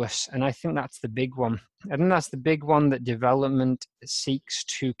ambiguous. And I think that's the big one. I think that's the big one that development seeks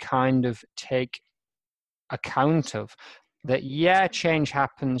to kind of take account of. That, change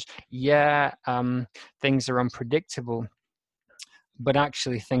happens. Things are unpredictable. But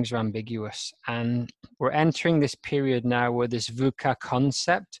actually things are ambiguous. And we're entering this period now where this VUCA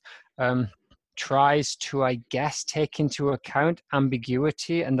concept tries to, I guess, take into account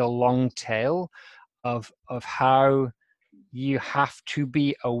ambiguity and the long tail of how you have to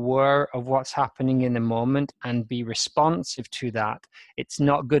be aware of what's happening in the moment and be responsive to that. It's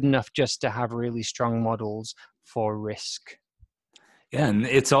not good enough just to have really strong models for risk. Yeah, and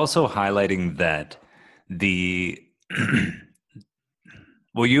it's also highlighting that the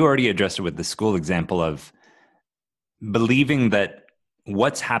well, you already addressed it with the school example of believing that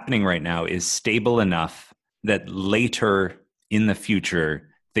what's happening right now is stable enough that later in the future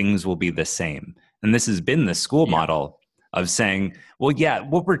things will be the same. And this has been the school model of saying, well, yeah,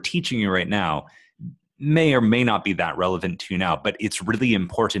 what we're teaching you right now may or may not be that relevant to you now, but it's really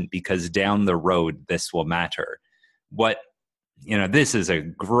important because down the road this will matter. This is a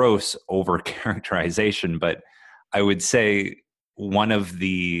gross overcharacterization, but I would say one of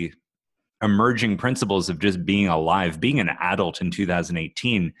the emerging principles of just being alive, being an adult in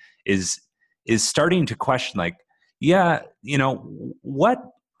 2018 is starting to question, like, yeah, what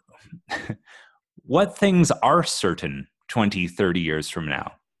what things are certain 20, 30 years from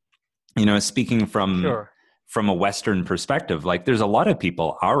now? Speaking from a Western perspective, like there's a lot of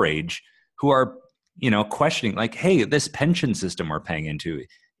people our age who are, questioning, like, hey, this pension system we're paying into,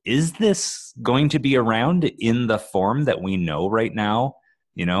 is this going to be around in the form that we know right now,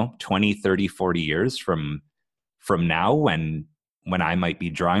 20, 30, 40 years from now when I might be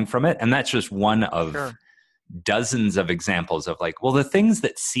drawing from it? And that's just one of dozens of examples of, like, well, the things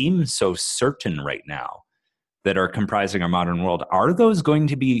that seem so certain right now that are comprising our modern world, are those going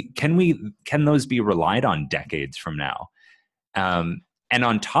to be, can those be relied on decades from now? And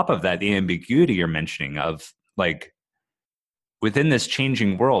on top of that, the ambiguity you're mentioning of, like, within this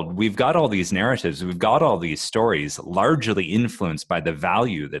changing world, we've got all these narratives, we've got all these stories largely influenced by the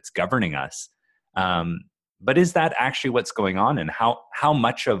value that's governing us. But is that actually what's going on? And how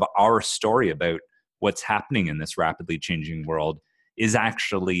much of our story about what's happening in this rapidly changing world is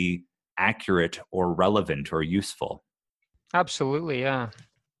actually accurate or relevant or useful? Absolutely, yeah.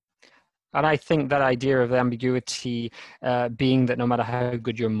 And I think that idea of ambiguity being that no matter how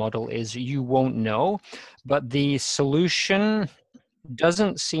good your model is, you won't know. But the solution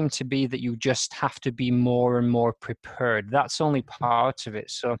doesn't seem to be that you just have to be more and more prepared. That's only part of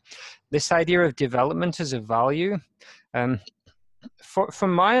it. So this idea of development as a value,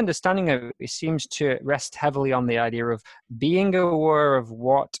 from my understanding of it, it seems to rest heavily on the idea of being aware of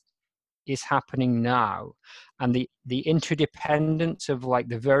what is happening now and the interdependence of, like,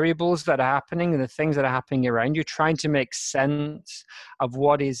 the variables that are happening and the things that are happening around you, trying to make sense of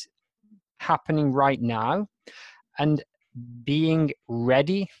what is happening right now and being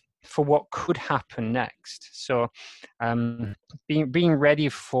ready for what could happen next. So being ready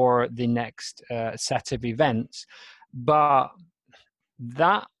for the next set of events. But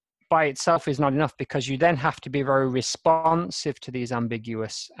that by itself is not enough, because you then have to be very responsive to these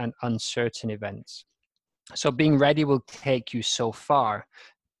ambiguous and uncertain events. So being ready will take you so far,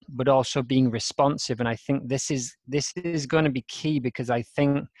 but also being responsive. And I think this is going to be key, because I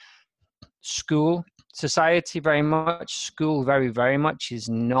think society very much, school very, very much is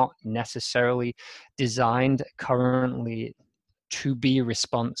not necessarily designed currently to be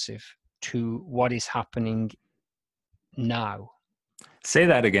responsive to what is happening now. Say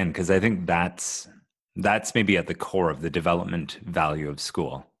that again, because I think that's maybe at the core of the development value of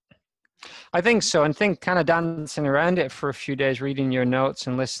school. I think so. And think kind of dancing around it for a few days, reading your notes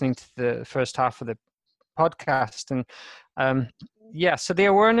and listening to the first half of the podcast. And so the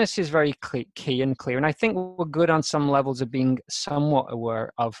awareness is very key and clear. And I think we're good on some levels of being somewhat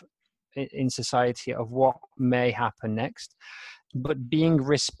aware of, in society, of what may happen next, but being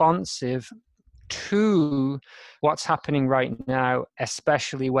responsive to what's happening right now,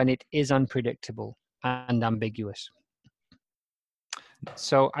 especially when it is unpredictable and ambiguous.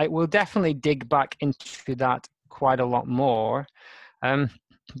 So I will definitely dig back into that quite a lot more.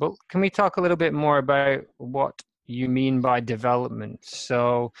 But can we talk a little bit more about what you mean by development?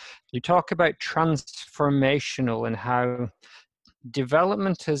 So you talk about transformational and how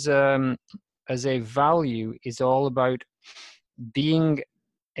development as a value is all about being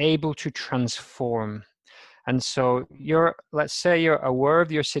able to transform. And so let's say you're aware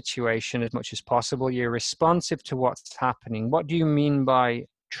of your situation as much as possible. You're responsive to what's happening. What do you mean by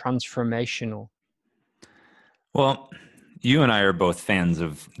transformational? Well, you and I are both fans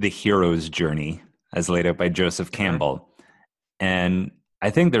of The Hero's Journey, as laid out by Joseph Campbell. And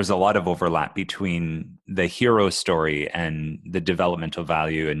I think there's a lot of overlap between the hero story and the developmental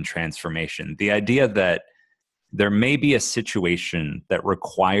value and transformation. The idea that there may be a situation that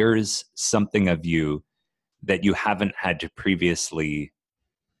requires something of you that you haven't had to previously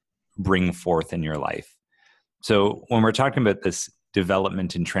bring forth in your life. So when we're talking about this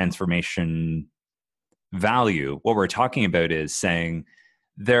development and transformation value, what we're talking about is saying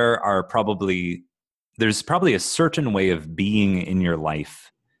there's probably a certain way of being in your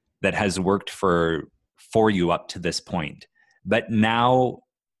life that has worked for you up to this point. But now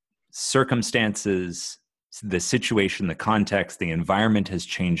circumstances, the situation, the context, the environment has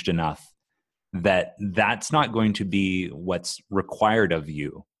changed enough that that's not going to be what's required of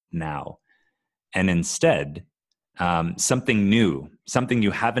you now. And instead, something new, something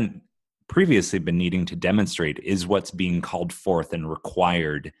you haven't previously been needing to demonstrate is what's being called forth and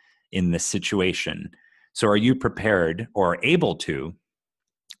required in this situation. So are you prepared or able to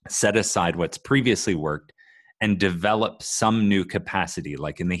set aside what's previously worked and develop some new capacity?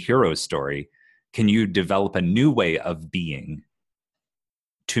 Like in the hero story, can you develop a new way of being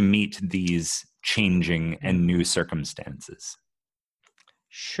to meet these changing and new circumstances?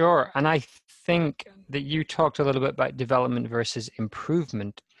 Sure. And I think that you talked a little bit about development versus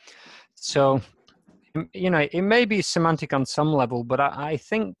improvement. So, it may be semantic on some level, but I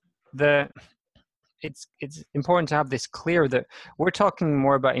think that it's important to have this clear that we're talking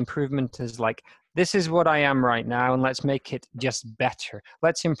more about improvement as like, this is what I am right now, and let's make it just better.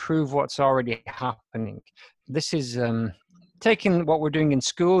 Let's improve what's already happening. This is taking what we're doing in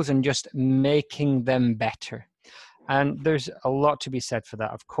schools and just making them better. And there's a lot to be said for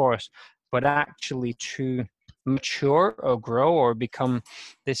that, of course, but actually to mature or grow or become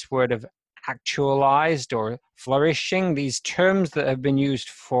this word of actualized or flourishing, these terms that have been used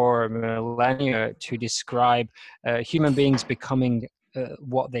for millennia to describe human beings becoming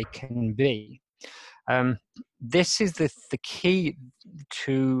what they can be. This is the key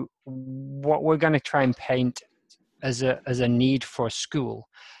to what we're going to try and paint as a need for school,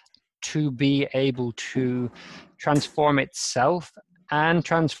 to be able to transform itself and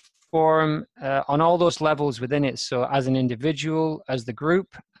transform on all those levels within it. So as an individual, as the group,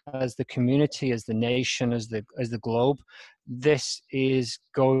 as the community, as the nation, as the globe, this is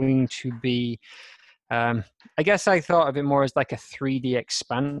going to be, I guess I thought of it more as like a 3D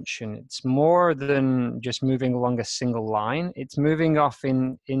expansion. It's more than just moving along a single line. It's moving off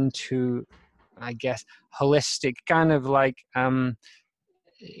into, I guess, holistic, kind of like,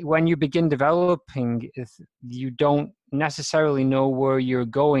 when you begin developing, you don't necessarily know where you're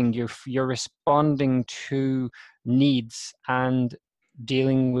going. You're responding to needs and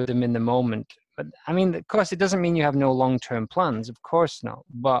dealing with them in the moment. But I mean, of course, it doesn't mean you have no long-term plans. Of course not.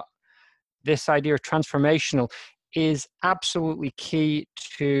 But this idea of transformational is absolutely key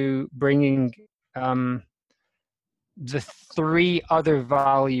to bringing the three other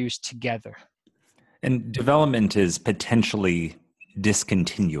values together. And development is potentially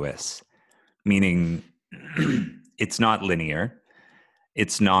discontinuous, meaning it's not linear.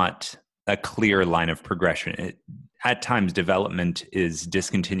 It's not a clear line of progression. At times, development is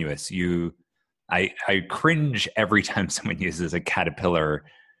discontinuous. I cringe every time someone uses a caterpillar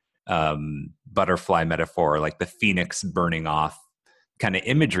butterfly metaphor, like the phoenix burning off kind of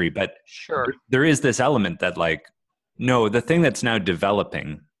imagery. But sure, there is this element that, like, no, the thing that's now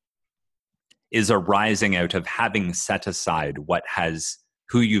developing is arising out of having set aside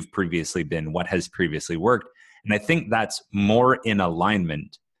who you've previously been, what has previously worked. And I think that's more in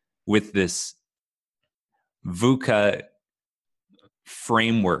alignment with this VUCA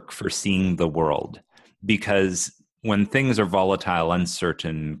framework for seeing the world. Because when things are volatile,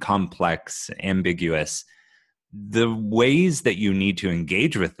 uncertain, complex, ambiguous, the ways that you need to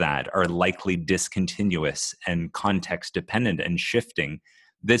engage with that are likely discontinuous and context dependent and shifting.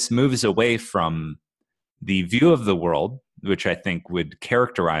 This moves away from the view of the world, which I think would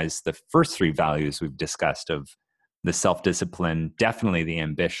characterize the first three values we've discussed of the self-discipline, definitely the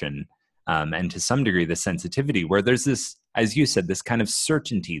ambition, and to some degree the sensitivity, where there's this, as you said, this kind of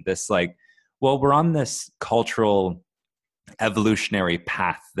certainty, this like, well, we're on this cultural evolutionary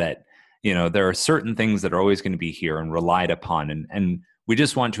path that, there are certain things that are always going to be here and relied upon, and we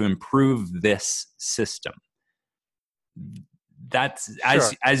just want to improve this system. That's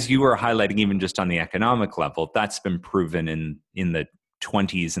sure. as you were highlighting, even just on the economic level, that's been proven in the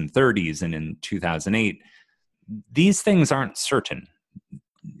 20s and 30s and in 2008. These things aren't certain.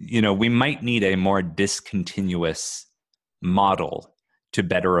 We might need a more discontinuous model to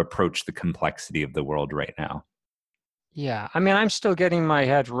better approach the complexity of the world right now. Yeah, I mean, I'm still getting my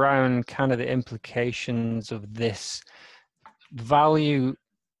head around kind of the implications of this value,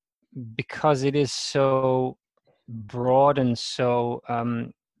 because it is so broad and so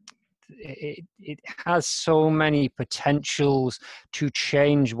it has so many potentials to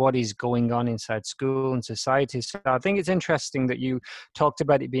change what is going on inside school and society. So I think it's interesting that you talked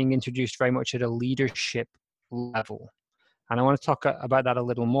about it being introduced very much at a leadership level. And I want to talk about that a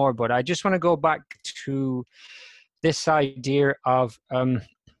little more, but I just want to go back to this idea of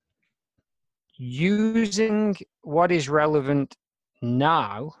using what is relevant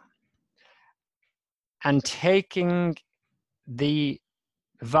now and taking the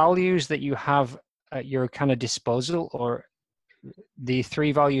values that you have at your kind of disposal, or the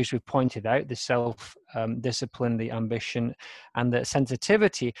three values we've pointed out, the self discipline, the ambition, and the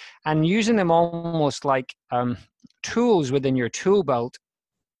sensitivity, and using them almost like tools within your tool belt.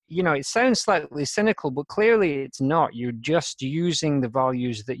 You know, it sounds slightly cynical, but clearly it's not. You're just using the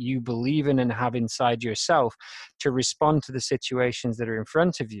values that you believe in and have inside yourself to respond to the situations that are in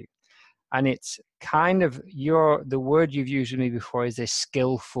front of you. And it's kind of the word you've used with me before is a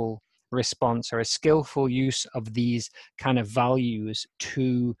skillful response, or a skillful use of these kind of values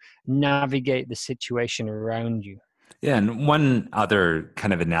to navigate the situation around you. Yeah, and one other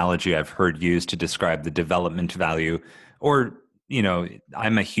kind of analogy I've heard used to describe the development value, or, you know,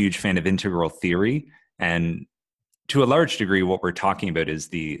 I'm a huge fan of integral theory, and to a large degree, what we're talking about is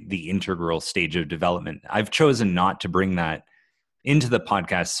the integral stage of development. I've chosen not to bring that into the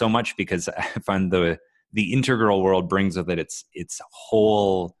podcast so much because I find the integral world brings with it its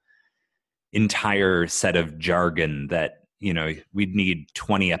whole entire set of jargon that, you know, we'd need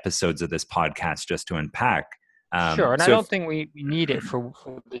 20 episodes of this podcast just to unpack. Sure, and I don't think we need it for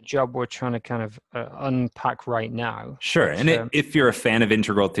the job we're trying to kind of unpack right now. Sure, and if you're a fan of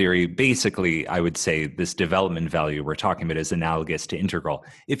integral theory, basically, I would say this development value we're talking about is analogous to integral.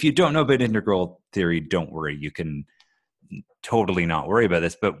 If you don't know about integral theory, don't worry. You can totally not worry about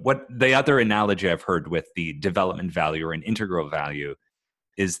this. But what the other analogy I've heard with the development value or an integral value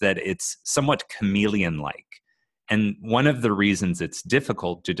is that it's somewhat chameleon-like. And one of the reasons it's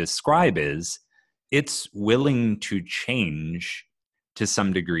difficult to describe is it's willing to change to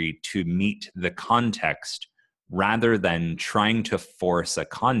some degree to meet the context rather than trying to force a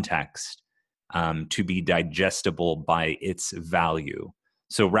context to be digestible by its value.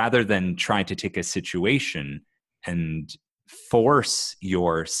 So rather than trying to take a situation and force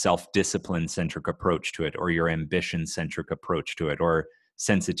your self-discipline centric approach to it, or your ambition centric approach to it, or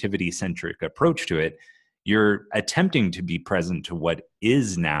sensitivity centric approach to it, you're attempting to be present to what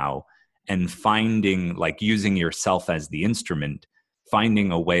is now and finding, like, using yourself as the instrument,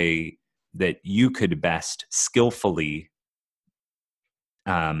 finding a way that you could best skillfully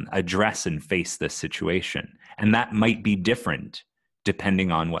address and face this situation. And that might be different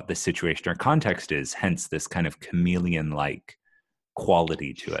depending on what the situation or context is, hence this kind of chameleon-like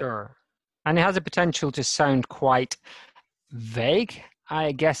quality to it. Sure. And it has a potential to sound quite vague.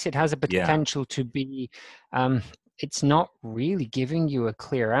 I guess it has a potential to be, it's not really giving you a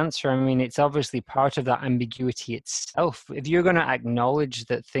clear answer. I mean, it's obviously part of that ambiguity itself. If you're going to acknowledge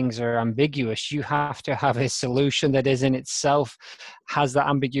that things are ambiguous, you have to have a solution that is in itself has that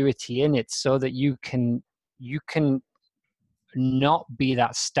ambiguity in it, so that you can not be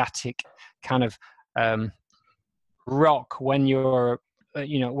that static kind of rock when you're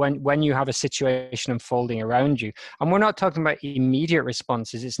when you have a situation unfolding around you. And we're not talking about immediate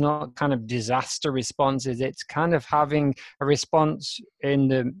responses. It's not kind of disaster responses. It's kind of having a response in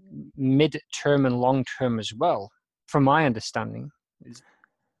the mid-term and long-term as well, from my understanding.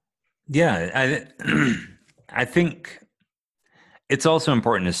 Yeah, I think it's also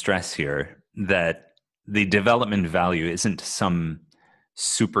important to stress here that the development value isn't some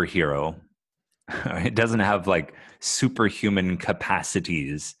superhero. It doesn't have like superhuman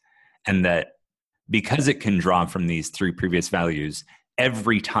capacities, and that because it can draw from these three previous values,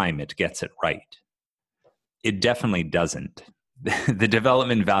 every time it gets it right. It definitely doesn't. The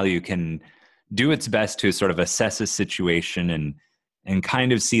development value can do its best to sort of assess a situation and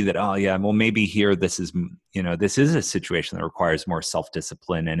kind of see that, oh yeah, well maybe here this is a situation that requires more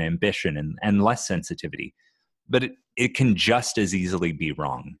self-discipline and ambition and less sensitivity. But it can just as easily be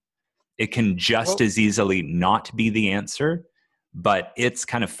wrong. It can just as easily not be the answer, but its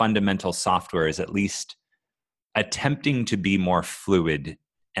kind of fundamental software is at least attempting to be more fluid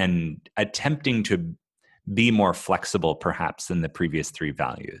and attempting to be more flexible perhaps than the previous three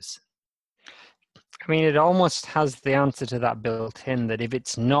values. I mean, it almost has the answer to that built in, that if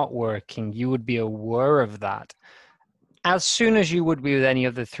it's not working, you would be aware of that as soon as you would be with any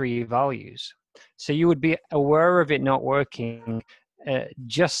of the three values. So you would be aware of it not working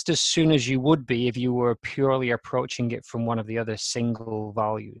just as soon as you would be if you were purely approaching it from one of the other single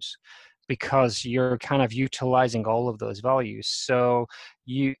values. because you're kind of utilizing all of those values. So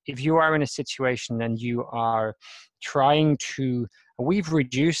if you are in a situation and you are trying to, we've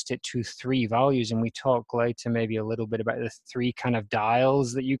reduced it to 3 values, and we talk later maybe a little bit about the 3 kind of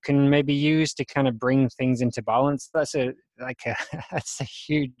dials that you can maybe use to kind of bring things into balance. That's that's a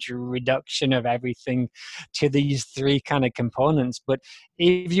huge reduction of everything to these 3 kind of components. But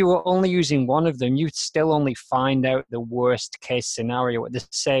if you were only using one of them, you'd still only find out the worst case scenario at the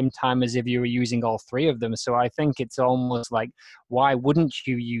same time as if you were using all 3 of them. So I think it's almost like, why wouldn't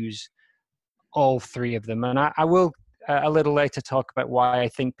you use all 3 of them? And I will a little later talk about why I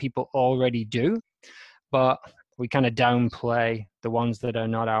think people already do, but we kind of downplay the ones that are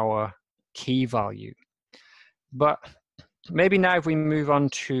not our key value. But maybe now if we move on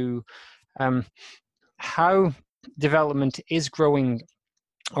to how development is growing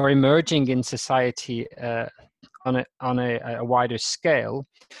or emerging in society on a wider scale.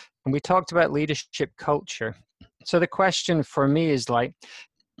 And we talked about leadership culture. So the question for me is like,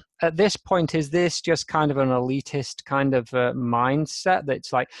 at this point, is this just kind of an elitist kind of mindset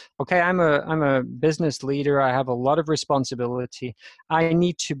that's like, okay, I'm a business leader, I have a lot of responsibility, I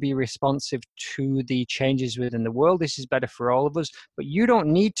need to be responsive to the changes within the world, this is better for all of us, but you don't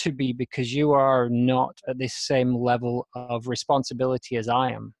need to be because you are not at this same level of responsibility as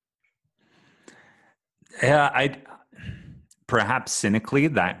I am? Yeah, perhaps cynically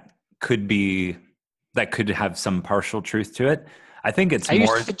that could have some partial truth to it. I think it's Are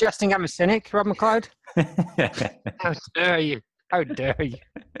more. you suggesting I'm a cynic, Rob McLeod? How dare you? How dare you?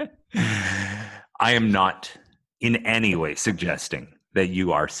 I am not in any way suggesting that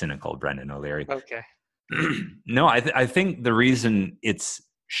you are cynical, Brendan O'Leary. Okay. No, I think the reason it's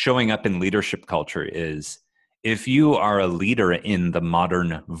showing up in leadership culture is if you are a leader in the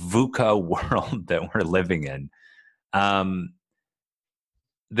modern VUCA world that we're living in, the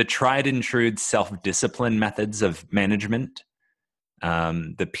tried and true self-discipline methods of management,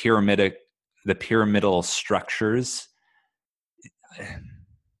 the pyramidal structures.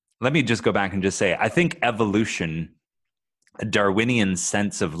 Let me just go back and just say, I think evolution, a Darwinian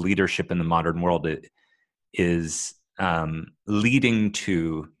sense of leadership in the modern world, is leading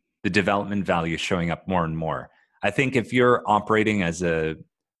to the development value showing up more and more. I think if you're operating as a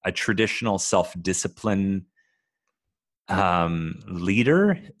traditional self-discipline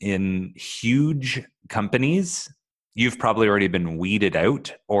leader in huge companies, you've probably already been weeded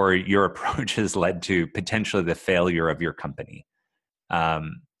out, or your approach has led to potentially the failure of your company.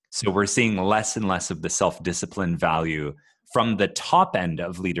 So we're seeing less and less of the self-discipline value from the top end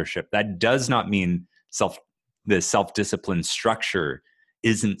of leadership. That does not mean the self-discipline structure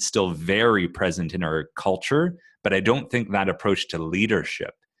isn't still very present in our culture, but I don't think that approach to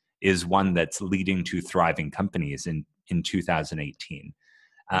leadership is one that's leading to thriving companies in 2018.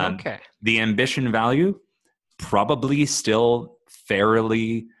 Okay. The ambition value, probably still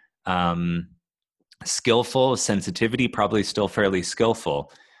fairly skillful. Sensitivity, probably still fairly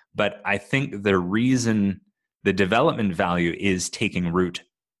skillful. But I think the reason the development value is taking root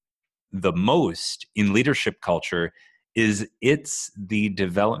the most in leadership culture is it's the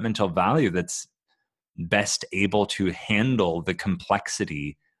developmental value that's best able to handle the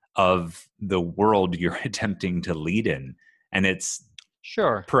complexity of the world you're attempting to lead in. And it's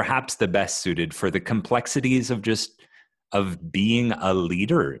sure perhaps the best suited for the complexities of being a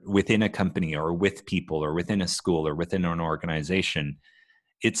leader within a company or with people or within a school or within an organization.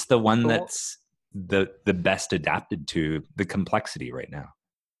 It's the one that's the best adapted to the complexity right now.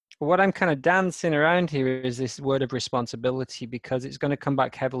 What I'm kind of dancing around here is this word of responsibility, because it's going to come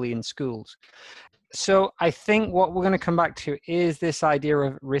back heavily in schools. So I think what we're going to come back to is this idea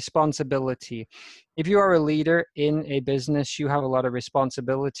of responsibility. If you are a leader in a business, you have a lot of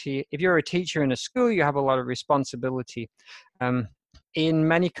responsibility. If you're a teacher in a school, you have a lot of responsibility. In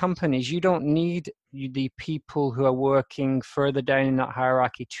many companies, you don't need the people who are working further down in that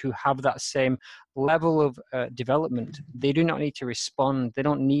hierarchy to have that same level of development. They do not need to respond. They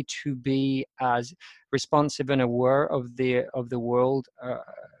don't need to be as responsive and aware of the world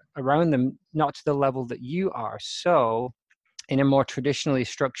around them, not to the level that you are. So in a more traditionally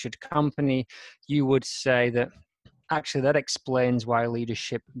structured company, you would say that actually that explains why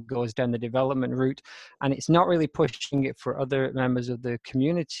leadership goes down the development route, and it's not really pushing it for other members of the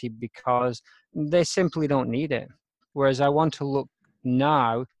community because they simply don't need it. Whereas I want to look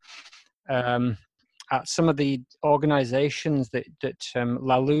now at some of the organizations that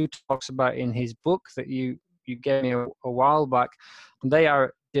Laloux talks about in his book that you gave me a while back. They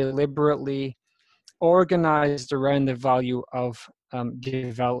are deliberately organized around the value of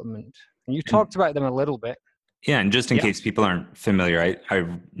development. And you talked about them a little bit. Yeah, and just in Yeah. case people aren't familiar,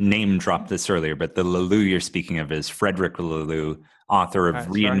 I name dropped this earlier, but the Laloux you're speaking of is Frederick Laloux, author of That's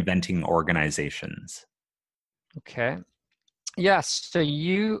right. Reinventing Organizations. Okay. Yes. So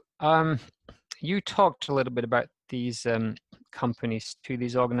you talked a little bit about these companies to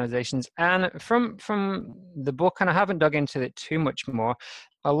these organizations, and from the book, and I haven't dug into it too much more.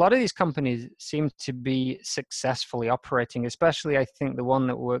 A lot of these companies seem to be successfully operating, especially I think the one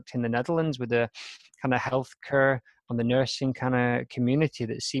that worked in the Netherlands with the kind of healthcare on the nursing kind of community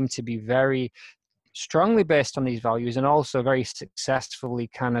that seemed to be very strongly based on these values and also very successfully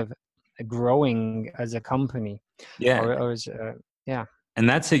kind of growing as a company Yeah, or as yeah. and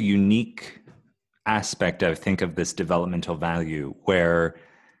that's a unique aspect, I think, of this developmental value where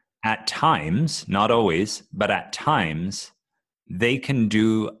at times, not always, but at times, they can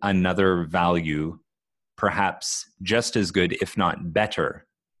do another value perhaps just as good, if not better,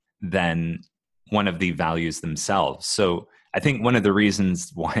 than one of the values themselves. So I think one of the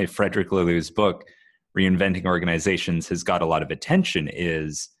reasons why Frederick Laloux's book, Reinventing Organizations, has got a lot of attention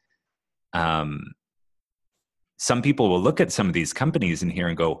is um, some people will look at some of these companies in here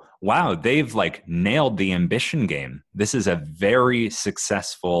and go, wow, they've like nailed the ambition game. This is a very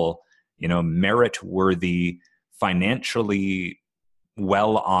successful, merit worthy, financially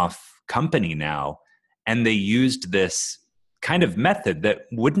well off company now. And they used this kind of method that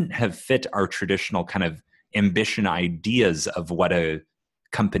wouldn't have fit our traditional kind of ambition ideas of what a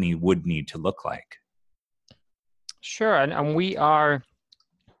company would need to look like. Sure, and we are.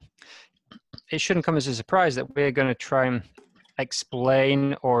 It shouldn't come as a surprise that we're going to try and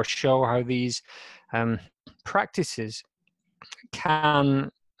explain or show how these practices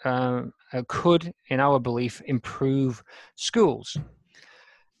can could, in our belief, improve schools.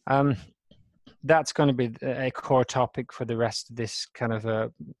 That's going to be a core topic for the rest of this kind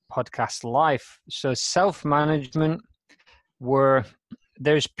of podcast life. So self-management, where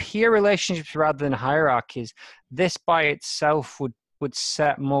there's peer relationships rather than hierarchies. This by itself would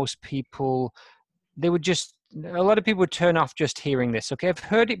set most people, they would just, a lot of people would turn off just hearing this. Okay, I've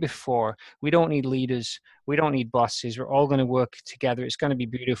heard it before. We don't need leaders. We don't need bosses. We're all going to work together. It's going to be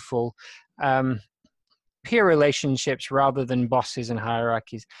beautiful. Peer relationships rather than bosses and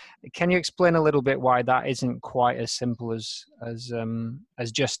hierarchies. Can you explain a little bit why that isn't quite as simple as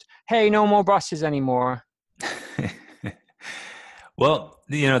just, hey, no more bosses anymore? Well,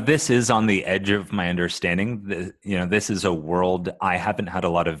 this is on the edge of my understanding. This is a world I haven't had a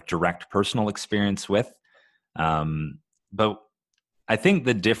lot of direct personal experience with. But I think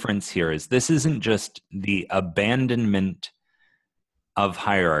the difference here is this isn't just the abandonment of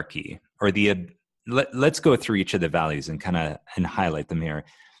hierarchy or let's go through each of the values and and highlight them here.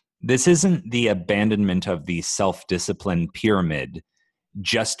 This isn't the abandonment of the self-discipline pyramid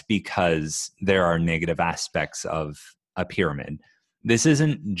just because there are negative aspects of a pyramid. This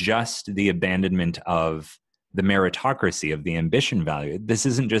isn't just the abandonment of the meritocracy of the ambition value. This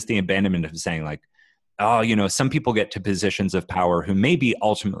isn't just the abandonment of saying like, oh, some people get to positions of power who maybe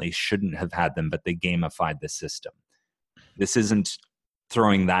ultimately shouldn't have had them, but they gamified the system. This isn't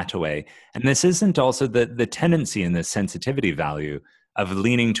throwing that away. And this isn't also the tendency in the sensitivity value of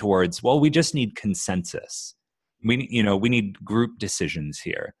leaning towards, well, we just need consensus. We need group decisions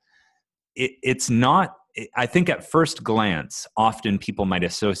here. It's not, I think at first glance, often people might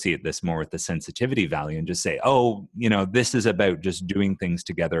associate this more with the sensitivity value and just say, oh, this is about just doing things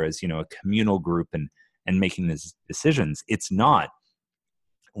together as, a communal group and making these decisions. It's not.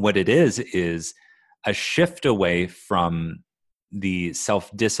 What it is a shift away from the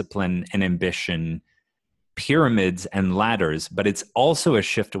self-discipline and ambition pyramids and ladders, but it's also a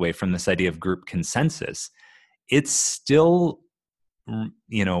shift away from this idea of group consensus. It's still,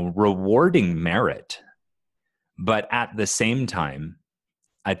 rewarding merit, but at the same time,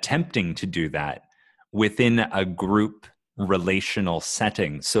 attempting to do that within a group relational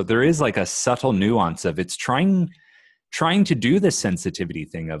setting. So there is like a subtle nuance of it's trying to do the sensitivity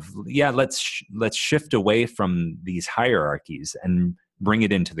thing of, yeah, let's shift away from these hierarchies and bring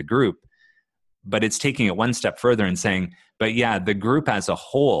it into the group. But it's taking it one step further and saying, but yeah, the group as a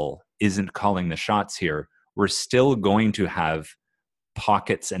whole isn't calling the shots here. We're still going to have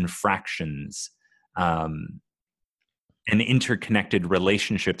pockets and fractions and interconnected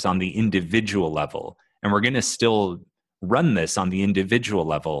relationships on the individual level. And we're going to still run this on the individual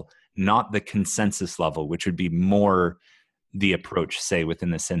level, not the consensus level, which would be more the approach, say,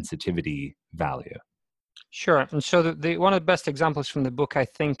 within the sensitivity value. Sure. And so the one of the best examples from the book, I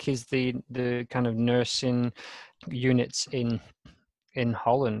think, is the kind of nursing units in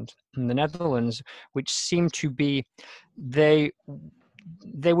Holland, in the Netherlands, which seem to be,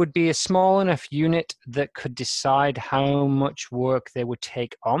 they would be a small enough unit that could decide how much work they would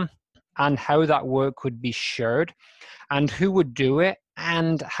take on and how that work would be shared and who would do it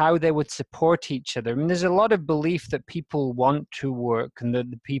and how they would support each other. I mean, there's a lot of belief that people want to work and that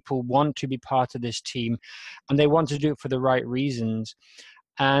the people want to be part of this team and they want to do it for the right reasons,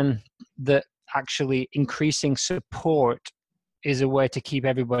 and that actually increasing support is a way to keep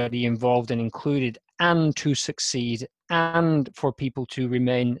everybody involved and included and to succeed and for people to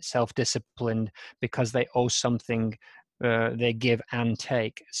remain self-disciplined because they owe something, they give and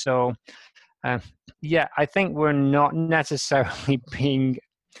take. So yeah, I think we're not necessarily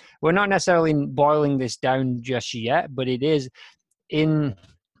boiling this down just yet, but it is in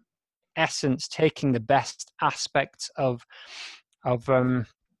essence taking the best aspects of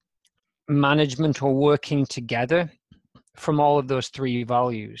management or working together from all of those three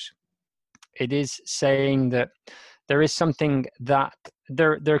values. It is saying that there is something that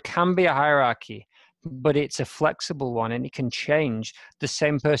there can be a hierarchy, but it's a flexible one and it can change. The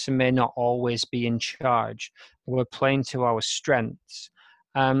same person may not always be in charge. We're playing to our strengths.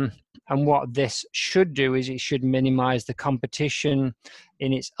 And what this should do is it should minimize the competition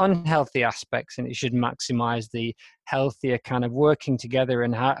in its unhealthy aspects, and it should maximize the healthier kind of working together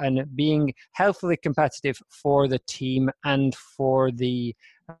and being healthily competitive for the team and for the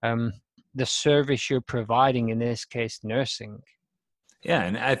service you're providing, in this case, nursing. Yeah,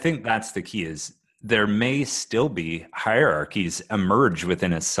 and I think that's the key is there may still be hierarchies emerge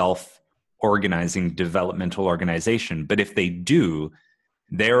within a self-organizing developmental organization, but if they do,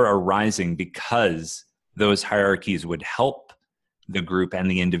 they're arising because those hierarchies would help the group and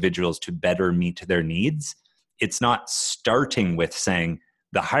the individuals to better meet their needs. It's not starting with saying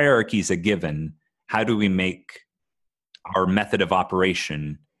the hierarchy is a given. How do we make our method of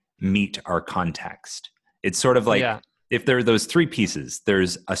operation meet our context? It's sort of like if there are those three pieces,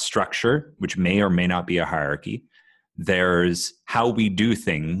 there's a structure, which may or may not be a hierarchy. There's how we do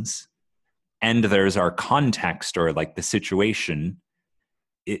things, and there's our context or like the situation.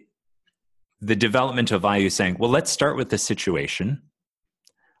 The developmental value is saying, well, let's start with the situation.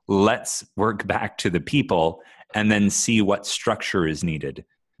 Let's work back to the people and then see what structure is needed.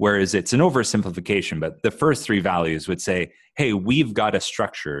 Whereas it's an oversimplification, but the first three values would say, hey, we've got a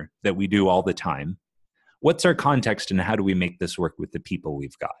structure that we do all the time. What's our context and how do we make this work with the people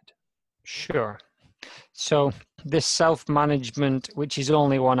we've got? Sure. So this self-management, which is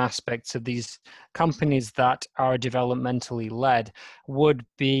only one aspect of these companies that are developmentally led, would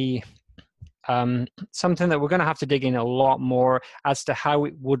be something that we're going to have to dig in a lot more as to how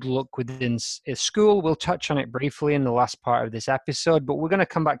it would look within a school. We'll touch on it briefly in the last part of this episode, but we're going to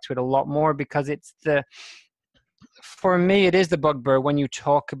come back to it a lot more because for me, it is the bugbear when you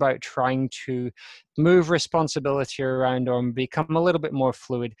talk about trying to move responsibility around or become a little bit more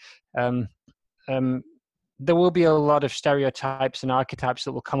fluid. There will be a lot of stereotypes and archetypes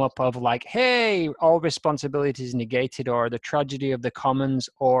that will come up of like, hey, all responsibility is negated, or the tragedy of the commons,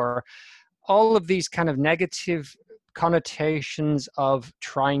 or all of these kind of negative connotations of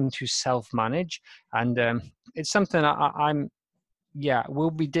trying to self-manage. And it's something we'll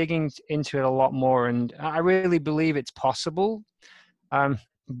be digging into it a lot more. And I really believe it's possible.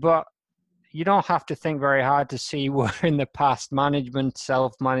 But you don't have to think very hard to see where in the past management,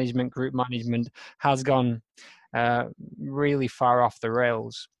 self-management, group management has gone really far off the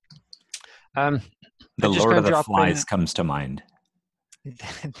rails. The Lord of the Flies comes to mind.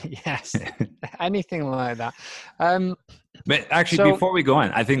 Yes, anything like that. But actually, before we go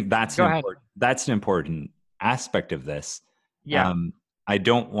on, I think that's an important aspect of this. Yeah. I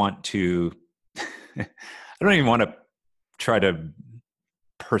don't want to, I don't even want to try to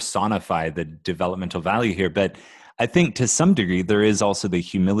personify the developmental value here, but I think to some degree, there is also the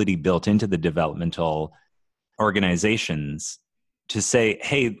humility built into the developmental organizations to say,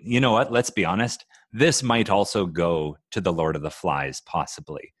 hey, you know what, let's be honest, this might also go to the Lord of the Flies,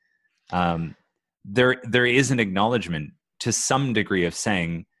 possibly. There is an acknowledgement to some degree of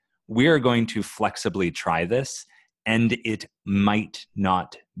saying, we are going to flexibly try this, and it might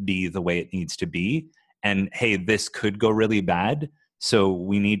not be the way it needs to be. And hey, this could go really bad. So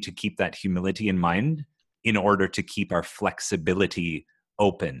we need to keep that humility in mind in order to keep our flexibility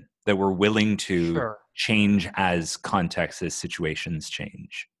open, that we're willing to change as contexts, as situations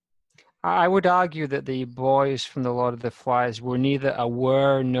change. I would argue that the boys from the Lord of the Flies were neither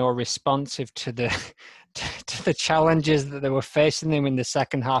aware nor responsive to the challenges that they were facing them in the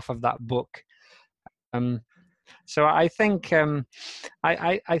second half of that book. So I think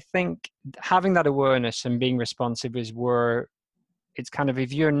I think having that awareness and being responsive is where it's kind of,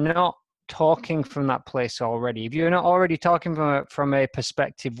 if you're not talking from that place already, if you're not already talking from a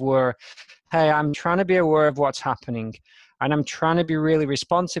perspective where, hey, I'm trying to be aware of what's happening and I'm trying to be really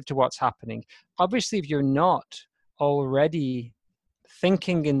responsive to what's happening. Obviously, if you're not already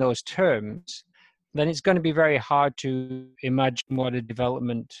thinking in those terms, then it's going to be very hard to imagine what a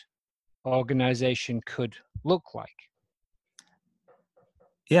development organization could look like.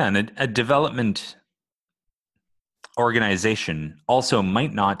 Yeah, and a development organization also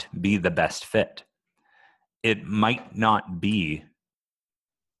might not be the best fit. It might not be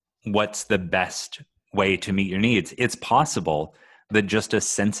what's the best way to meet your needs. It's possible that just a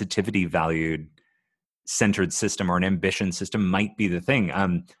sensitivity valued centered system or an ambition system might be the thing.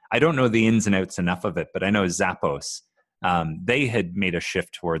 I don't know the ins and outs enough of it, but I know Zappos, they had made a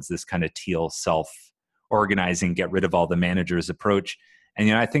shift towards this kind of teal self-organizing, get rid of all the managers approach.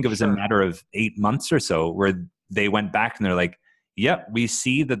 And, I think it was a matter of 8 months or so where they went back and they're like, yep, we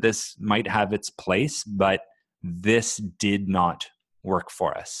see that this might have its place, but this did not work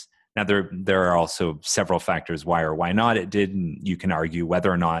for us. Now, there are also several factors why or why not it did, and you can argue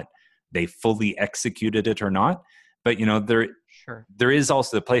whether or not they fully executed it or not. But, there is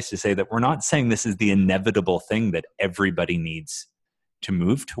also the place to say that we're not saying this is the inevitable thing that everybody needs to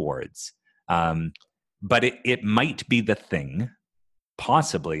move towards. But it might be the thing,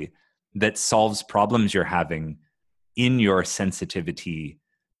 possibly, that solves problems you're having in your sensitivity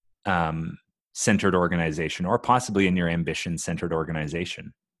centered organization, or possibly in your ambition centered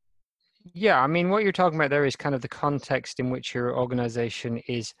organization. Yeah, I mean, what you're talking about there is kind of the context in which your organization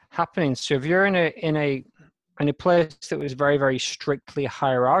is happening. So if you're in a place that was very, very strictly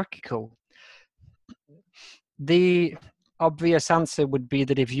hierarchical, the obvious answer would be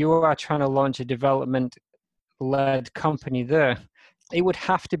that if you are trying to launch a development-led company there, it would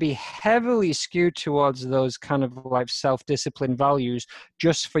have to be heavily skewed towards those kind of like self-discipline values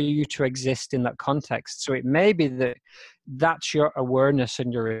just for you to exist in that context. So it may be that that's your awareness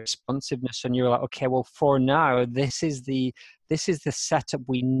and your responsiveness, and you're like, okay, well, for now, this is the setup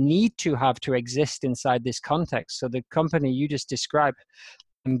we need to have to exist inside this context. So the company you just described,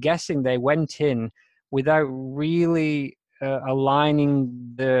 I'm guessing they went in without really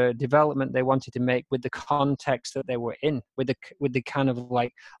aligning the development they wanted to make with the context that they were in, with the kind of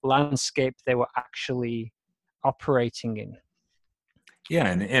like landscape they were actually operating in. Yeah,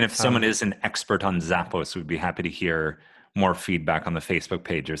 and if someone is an expert on Zappos, we'd be happy to hear more feedback on the Facebook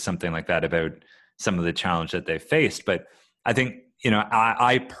page or something like that about some of the challenge that they faced. But I think,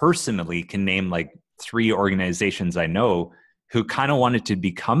 I personally can name like 3 organizations I know who kind of wanted to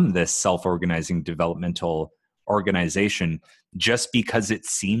become this self-organizing developmental organization just because it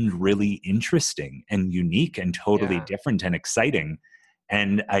seemed really interesting and unique and totally different and exciting.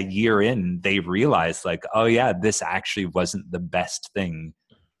 And a year in, they realized like, oh yeah, this actually wasn't the best thing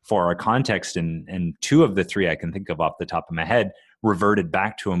for our context. And 2 of the 3 I can think of off the top of my head reverted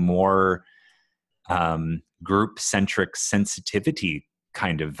back to a more group-centric sensitivity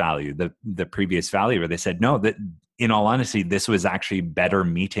kind of value, the previous value, where they said, no, that in all honesty, this was actually better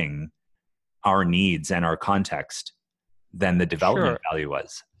meeting our needs and our context than the development value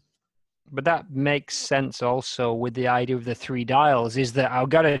was. But that makes sense also with the idea of the 3 dials, is that I've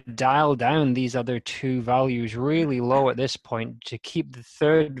got to dial down these other 2 values really low at this point to keep the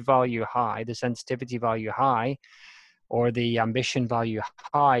 3rd value high, the sensitivity value high, or the ambition value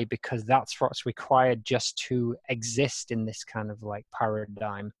high, because that's what's required just to exist in this kind of like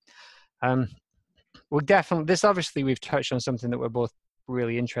paradigm. Well, definitely, this obviously we've touched on something that we're both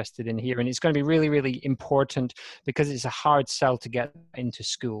really interested in here, and it's going to be really, really important because it's a hard sell to get into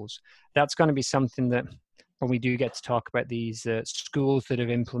schools. That's going to be something that when we do get to talk about these schools that have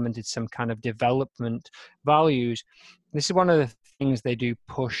implemented some kind of development values, this is one of the things they do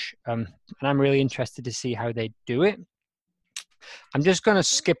push, and I'm really interested to see how they do it. I'm just going to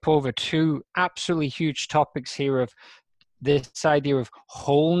skip over 2 absolutely huge topics here of this idea of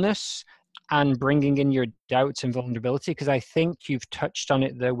wholeness and bringing in your doubts and vulnerability, because I think you've touched on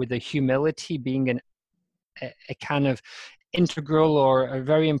it there with the humility being a kind of integral or a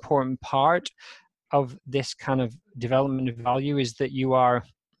very important part of this kind of development of value, is that you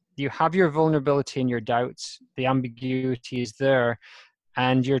have your vulnerability and your doubts, the ambiguity is there,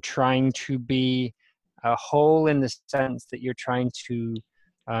 and you're trying to be a whole in the sense that you're trying to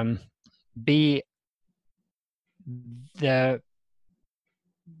be the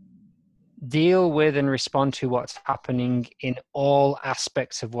deal with and respond to what's happening in all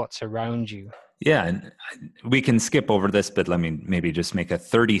aspects of what's around you. Yeah, and we can skip over this, but let me maybe just make a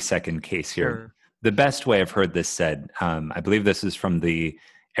 30-second case here. Sure. The best way I've heard this said, I believe this is from the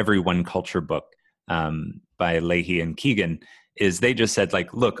Everyone Culture book by Leahy and Keegan, is they just said,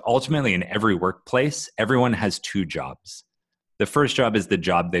 like, look, ultimately in every workplace, everyone has two jobs. The first job is the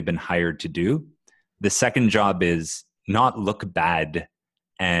job they've been hired to do. The second job is not look bad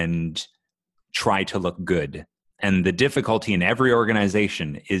and try to look good. And the difficulty in every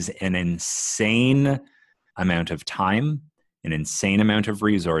organization is an insane amount of time, an insane amount of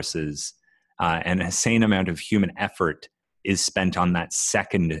resources, and an insane amount of human effort is spent on that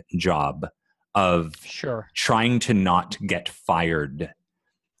second job of trying to not get fired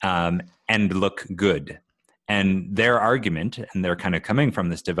and look good. And their argument, and they're kind of coming from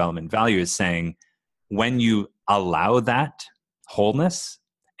this development value, is saying when you allow that wholeness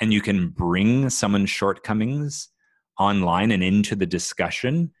and you can bring someone's shortcomings online and into the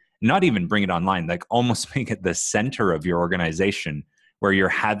discussion, not even bring it online, like almost make it the center of your organization, where you're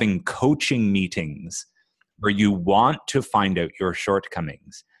having coaching meetings where you want to find out your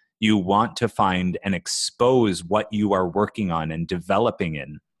shortcomings. You want to find and expose what you are working on and developing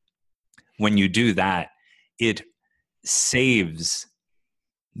in. When you do that, it saves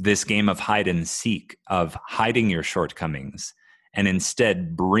this game of hide and seek, of hiding your shortcomings, and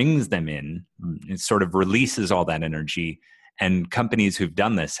instead brings them in. It sort of releases all that energy. And companies who've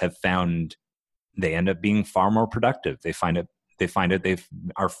done this have found they end up being far more productive. They find it they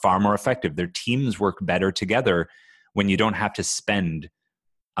are far more effective. Their teams work better together when you don't have to spend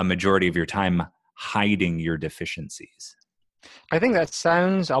a majority of your time hiding your deficiencies. I think that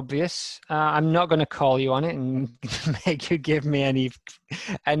sounds obvious. I'm not going to call you on it and make you give me any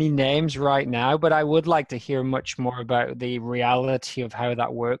names right now, but I would like to hear much more about the reality of how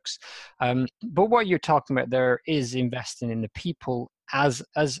that works. But what you're talking about there is investing in the people as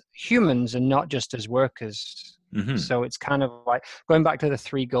humans and not just as workers. Mm-hmm. So it's kind of like going back to the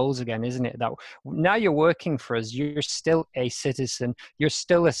 3 goals again, isn't it? That now you're working for us, you're still a citizen, you're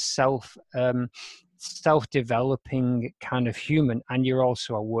still a self-developing kind of human, and you're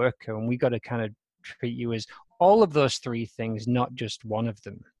also a worker, and we got to kind of treat you as all of those 3 things, not just one of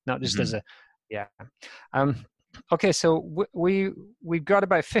them, not just as a okay, so we've got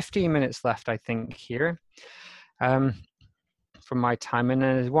about 15 minutes left, I think, here from my time, and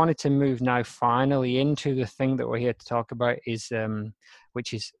I wanted to move now finally into the thing that we're here to talk about, is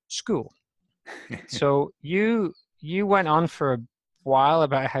which is school. So you went on for a while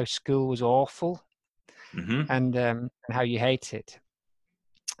about how school was awful. Mm-hmm. And how you hate it.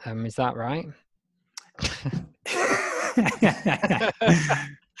 Is that right?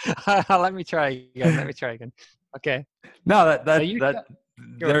 Let me try again. Okay. No,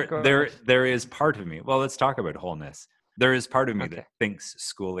 there is part of me. Well, let's talk about wholeness. There is part of me that thinks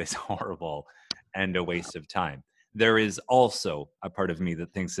school is horrible and a waste of time. There is also a part of me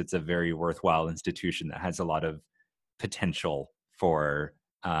that thinks it's a very worthwhile institution that has a lot of potential for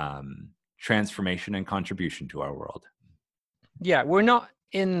transformation and contribution to our world. Yeah, we're not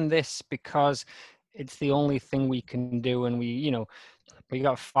in this because it's the only thing we can do, and we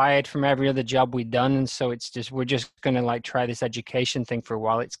got fired from every other job we've done, and so we're just going to like try this education thing for a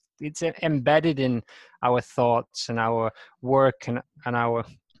while. It's embedded in our thoughts and our work and our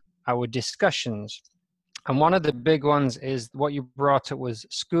discussions. And one of the big ones is what you brought up was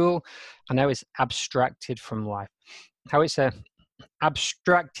school, and how it's abstracted from life, how it's a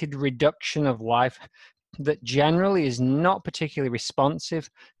abstracted reduction of life that generally is not particularly responsive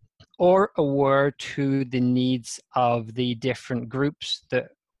or aware to the needs of the different groups that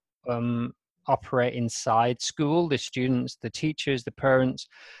operate inside school, the students, the teachers, the parents,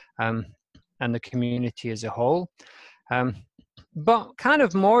 and the community as a whole. But kind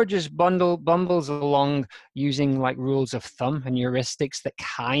of more just bumbles along using like rules of thumb and heuristics that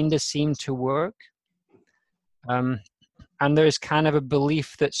kind of seem to work. And there's kind of a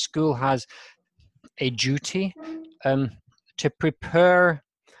belief that school has a duty to prepare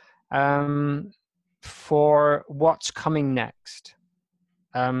for what's coming next.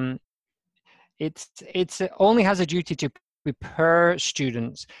 It only has a duty to prepare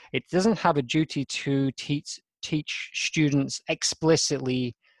students. It doesn't have a duty to teach students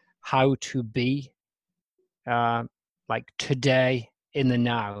explicitly how to be like today in the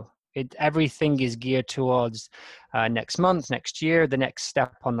now. Everything is geared towards next month, next year, the next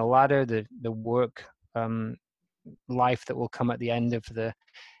step on the ladder, the work life that will come at the end of the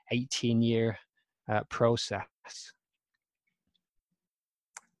 18-year process.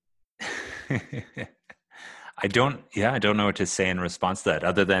 I don't know what to say in response to that,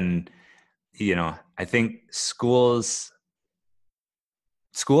 other than, I think school,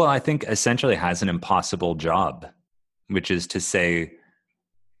 I think, essentially has an impossible job, which is to say,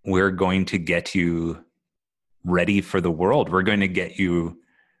 we're going to get you ready for the world. We're going to get you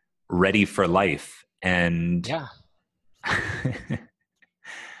ready for life. And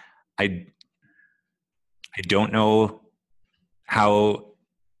I I don't know how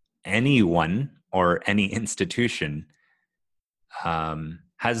anyone or any institution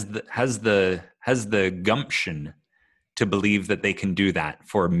has the gumption to believe that they can do that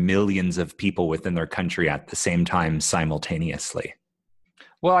for millions of people within their country at the same time simultaneously.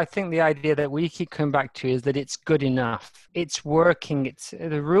 Well, I think the idea that we keep coming back to is that it's good enough. It's working. It's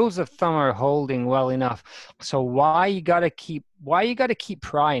the rules of thumb are holding well enough. So why you gotta keep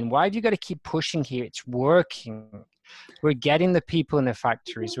prying? Why have you got to keep pushing here? It's working. We're getting the people in the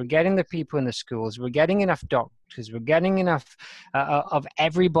factories. We're getting the people in the schools. We're getting enough doctors. We're getting enough of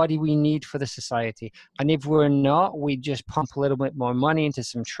everybody we need for the society. And if we're not, we just pump a little bit more money into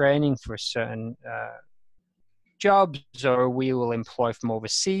some training for certain jobs, or we will employ from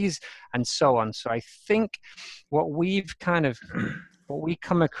overseas, and so on. So I think what we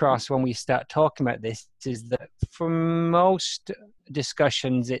come across when we start talking about this is that for most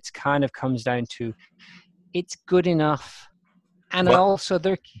discussions, it kind of comes down to it's good enough, and Well, also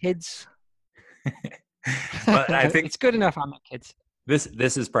they're kids. well, I think It's good enough. I'm not kids.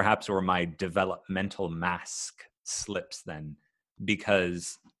 this is perhaps where my developmental mask slips then,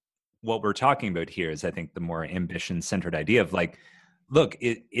 because what we're talking about here is, I think, the more ambition-centered idea of like, look,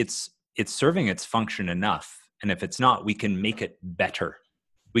 it's serving its function enough, and if it's not, we can make it better.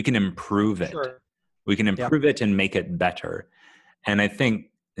 We can improve it. Sure. We can improve it and make it better. And I think,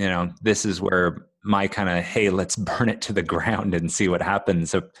 this is where my kind of, hey, let's burn it to the ground and see what happens.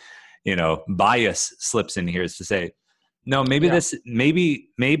 So, bias slips in here, is to say, no, maybe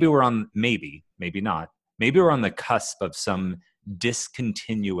maybe we're on, maybe not, maybe we're on the cusp of some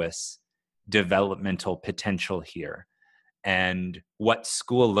discontinuous developmental potential here. And what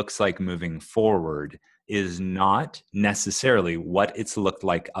school looks like moving forward is not necessarily what it's looked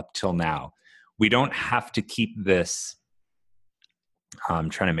like up till now. We don't have to keep this, I'm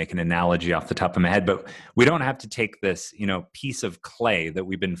trying to make an analogy off the top of my head, but we don't have to take this, piece of clay that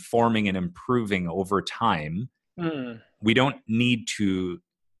we've been forming and improving over time. We don't need to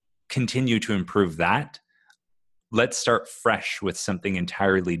continue to improve that. Let's start fresh with something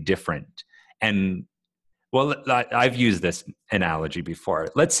entirely different. And well, I've used this analogy before.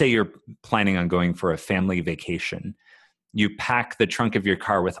 Let's say you're planning on going for a family vacation. You pack the trunk of your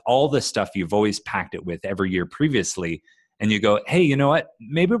car with all the stuff you've always packed it with every year previously, and you go, hey, you know what?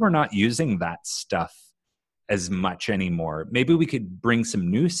 Maybe we're not using that stuff as much anymore. Maybe we could bring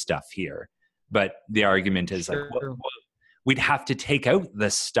some new stuff here. But the argument is like, well, we'd have to take out the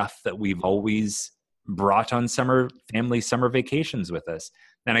stuff that we've always brought on family summer vacations with us.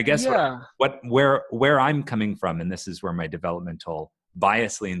 And I guess where I'm coming from, and this is where my developmental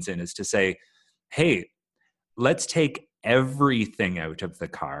bias leans in, is to say, hey, let's take everything out of the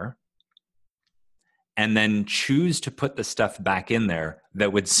car and then choose to put the stuff back in there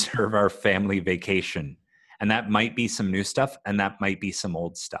that would serve our family vacation. And that might be some new stuff, and that might be some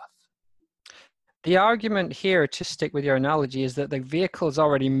old stuff. The argument here, to stick with your analogy, is that the vehicle is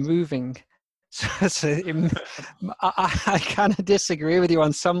already moving. So I kind of disagree with you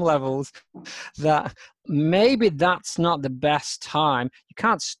on some levels, that maybe that's not the best time. You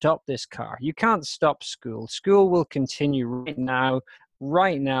can't stop this car. You can't stop school. School will continue right now,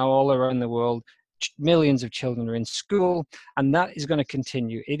 all around the world. Millions of children are in school, and that is going to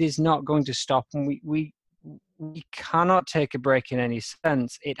continue. It is not going to stop. And we cannot take a break in any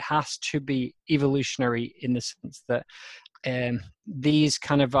sense. It has to be evolutionary in the sense that these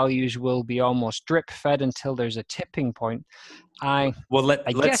kind of values will be almost drip fed until there's a tipping point. I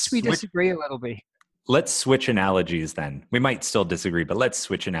guess we disagree a little bit. Let's switch analogies then. We might still disagree, but let's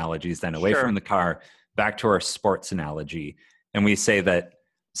switch analogies then, away from the car, back to our sports analogy. And we say that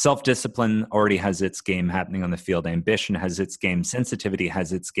self-discipline already has its game happening on the field. Ambition has its game. Sensitivity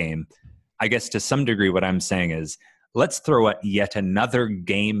has its game. I guess to some degree what I'm saying is, let's throw yet another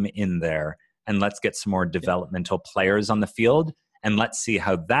game in there, and let's get some more developmental players on the field, and let's see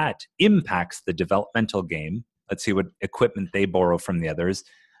how that impacts the developmental game. Let's see what equipment they borrow from the others.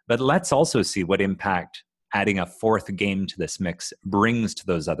 But let's also see what impact adding a fourth game to this mix brings to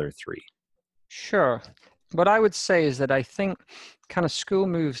those other three. Sure. What I would say is that I think kind of school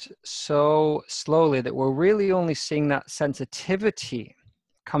moves so slowly that we're really only seeing that sensitivity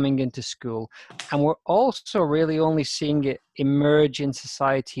coming into school. And we're also really only seeing it emerge in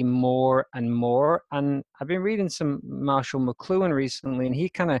society more and more. And I've been reading some Marshall McLuhan recently, and he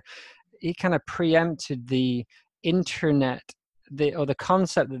kind of preempted the internet, the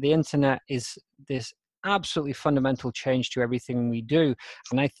concept that the internet is this absolutely fundamental change to everything we do.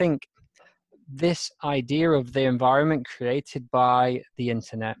 And I think this idea of the environment created by the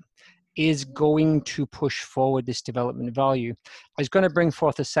internet is going to push forward this development value. It's going to bring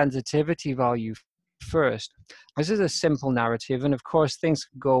forth a sensitivity value first. This is a simple narrative, and of course things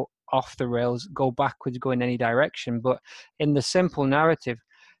go off the rails, go backwards, go in any direction, but in the simple narrative,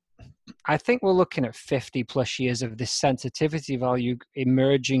 I think we're looking at 50 plus years of this sensitivity value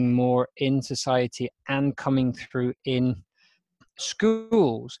emerging more in society and coming through in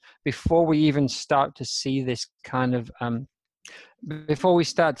schools before we even start to see this kind of before we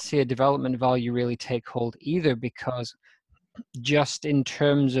start to see a development value really take hold either, because just in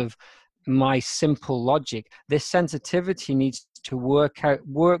terms of my simple logic, this sensitivity needs to work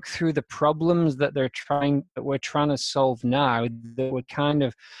through the problems that we're trying to solve now, that were kind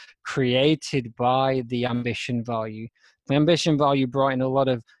of created by the ambition value. The ambition value brought in a lot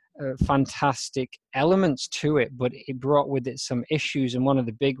of fantastic elements to it, but it brought with it some issues, and one of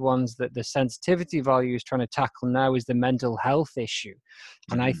the big ones that the sensitivity value is trying to tackle now is the mental health issue.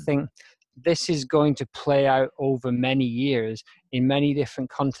 And I think this is going to play out over many years in many different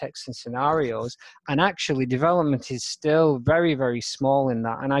contexts and scenarios, and actually development is still very, very small in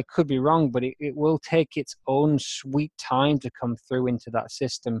that, and I could be wrong, but it will take its own sweet time to come through into that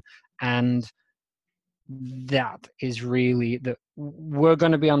system. And that is really that we're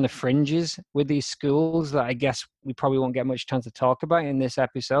going to be on the fringes with these schools that I guess we probably won't get much time to talk about in this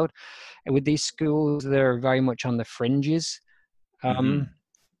episode. And with these schools, they're very much on the fringes. And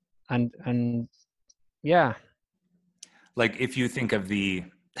yeah. Like if you think of the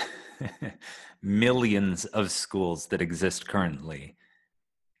millions of schools that exist currently,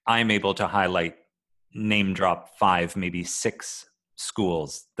 I'm able to name drop 5, maybe 6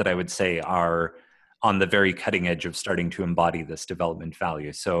 schools that I would say are on the very cutting edge of starting to embody this development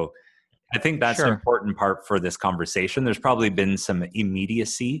value. So I think that's an important part for this conversation. There's probably been some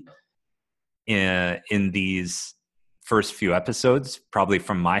immediacy in these first few episodes, probably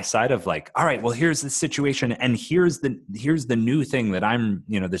from my side of like, all right, well, here's the situation, and here's the new thing that I'm,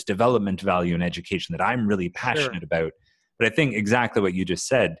 this development value in education that I'm really passionate about. But I think exactly what you just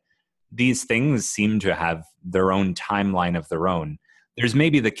said, these things seem to have their own timeline of their own. There's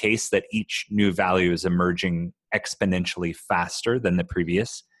maybe the case that each new value is emerging exponentially faster than the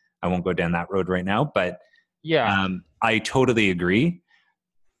previous. I won't go down that road right now, but I totally agree.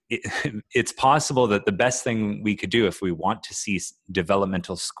 It's possible that the best thing we could do if we want to see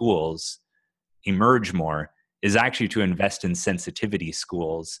developmental schools emerge more is actually to invest in sensitivity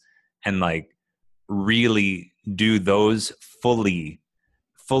schools and like really do those fully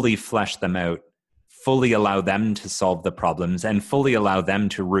flesh them out, fully allow them to solve the problems, and fully allow them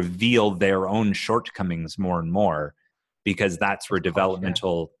to reveal their own shortcomings more and more, because that's where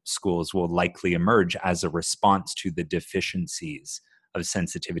developmental schools will likely emerge as a response to the deficiencies of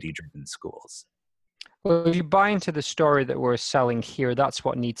sensitivity-driven schools. Well, if you buy into the story that we're selling here, that's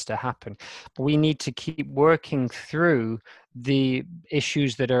what needs to happen. We need to keep working through the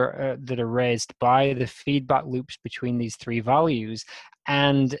issues that are raised by the feedback loops between these 3 values,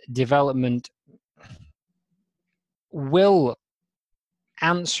 and development will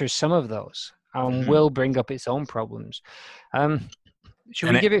answer some of those and will bring up its own problems.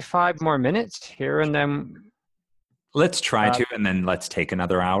 Should we give it 5 more minutes here and then? Let's try to, and then let's take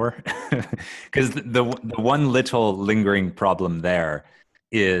another hour. Because the one little lingering problem there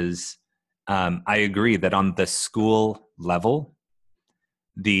is, I agree that on the school level,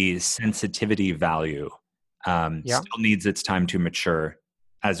 the sensitivity value still needs its time to mature,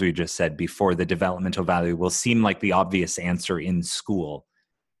 as we just said, before the developmental value will seem like the obvious answer in school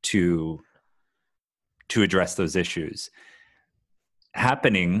to address those issues.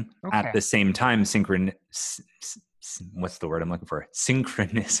 Happening at the same time, what's the word I'm looking for?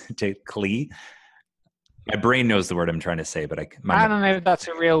 Synchronistically. My brain knows the word I'm trying to say, but I don't know if that's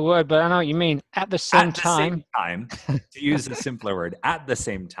a real word, but I know what you mean. At the same time, to use a simpler word, at the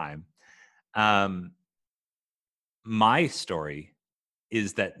same time. My story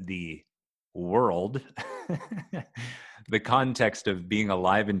is that the world, the context of being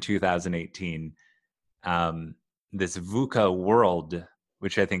alive in 2018, this VUCA world,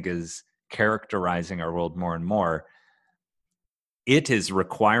 which I think is characterizing our world more and more, it is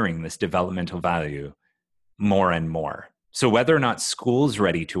requiring this developmental value more and more. So whether or not school's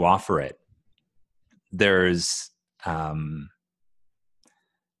ready to offer it, there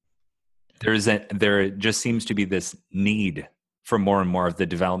just seems to be this need for more and more of the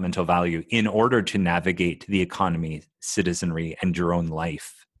developmental value in order to navigate the economy, citizenry, and your own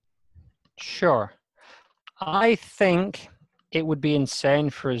life. Sure. I think it would be insane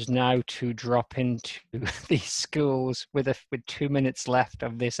for us now to drop into these schools with 2 minutes left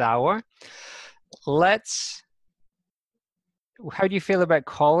of this hour. how do you feel about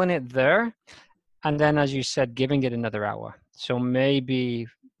calling it there? And then, as you said, giving it another hour. So maybe,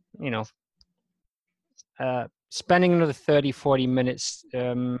 you know, spending another 30, 40 minutes,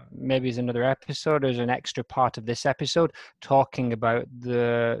 maybe as another episode, as an extra part of this episode, talking about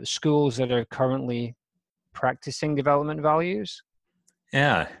the schools that are currently practicing development values.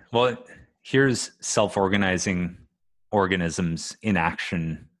 Yeah. Well, here's self-organizing organisms in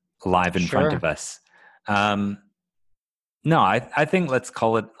action live in front of Sure. us. No, I think let's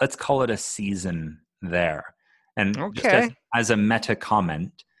call it a season there. And just Okay. as a meta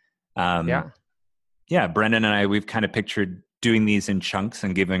comment, um, Yeah. yeah, Brendan and I, we've kind of pictured doing these in chunks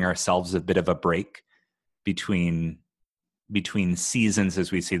and giving ourselves a bit of a break between seasons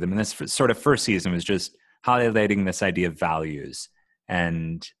as we see them. And this sort of first season was just highlighting this idea of values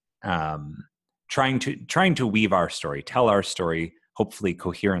and trying to weave our story, tell our story, hopefully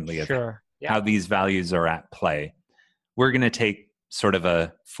coherently, of Sure. Yeah. how these values are at play. We're going to take sort of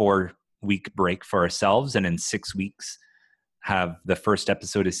a 4-week break for ourselves, and in 6 weeks have the first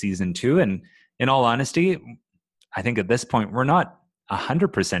episode of season 2. And in all honesty, I think at this point we're not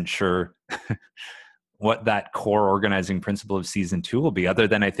 100% sure what that core organizing principle of season 2 will be, other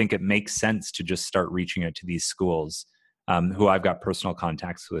than I think it makes sense to just start reaching out to these schools, who I've got personal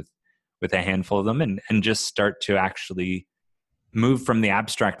contacts with a handful of them, and just start to actually move from the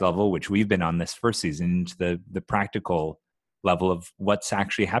abstract level, which we've been on this first season, into the practical level of what's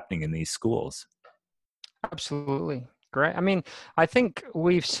actually happening in these schools. Absolutely. Great. I mean, I think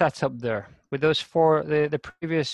we've set up there with those the previous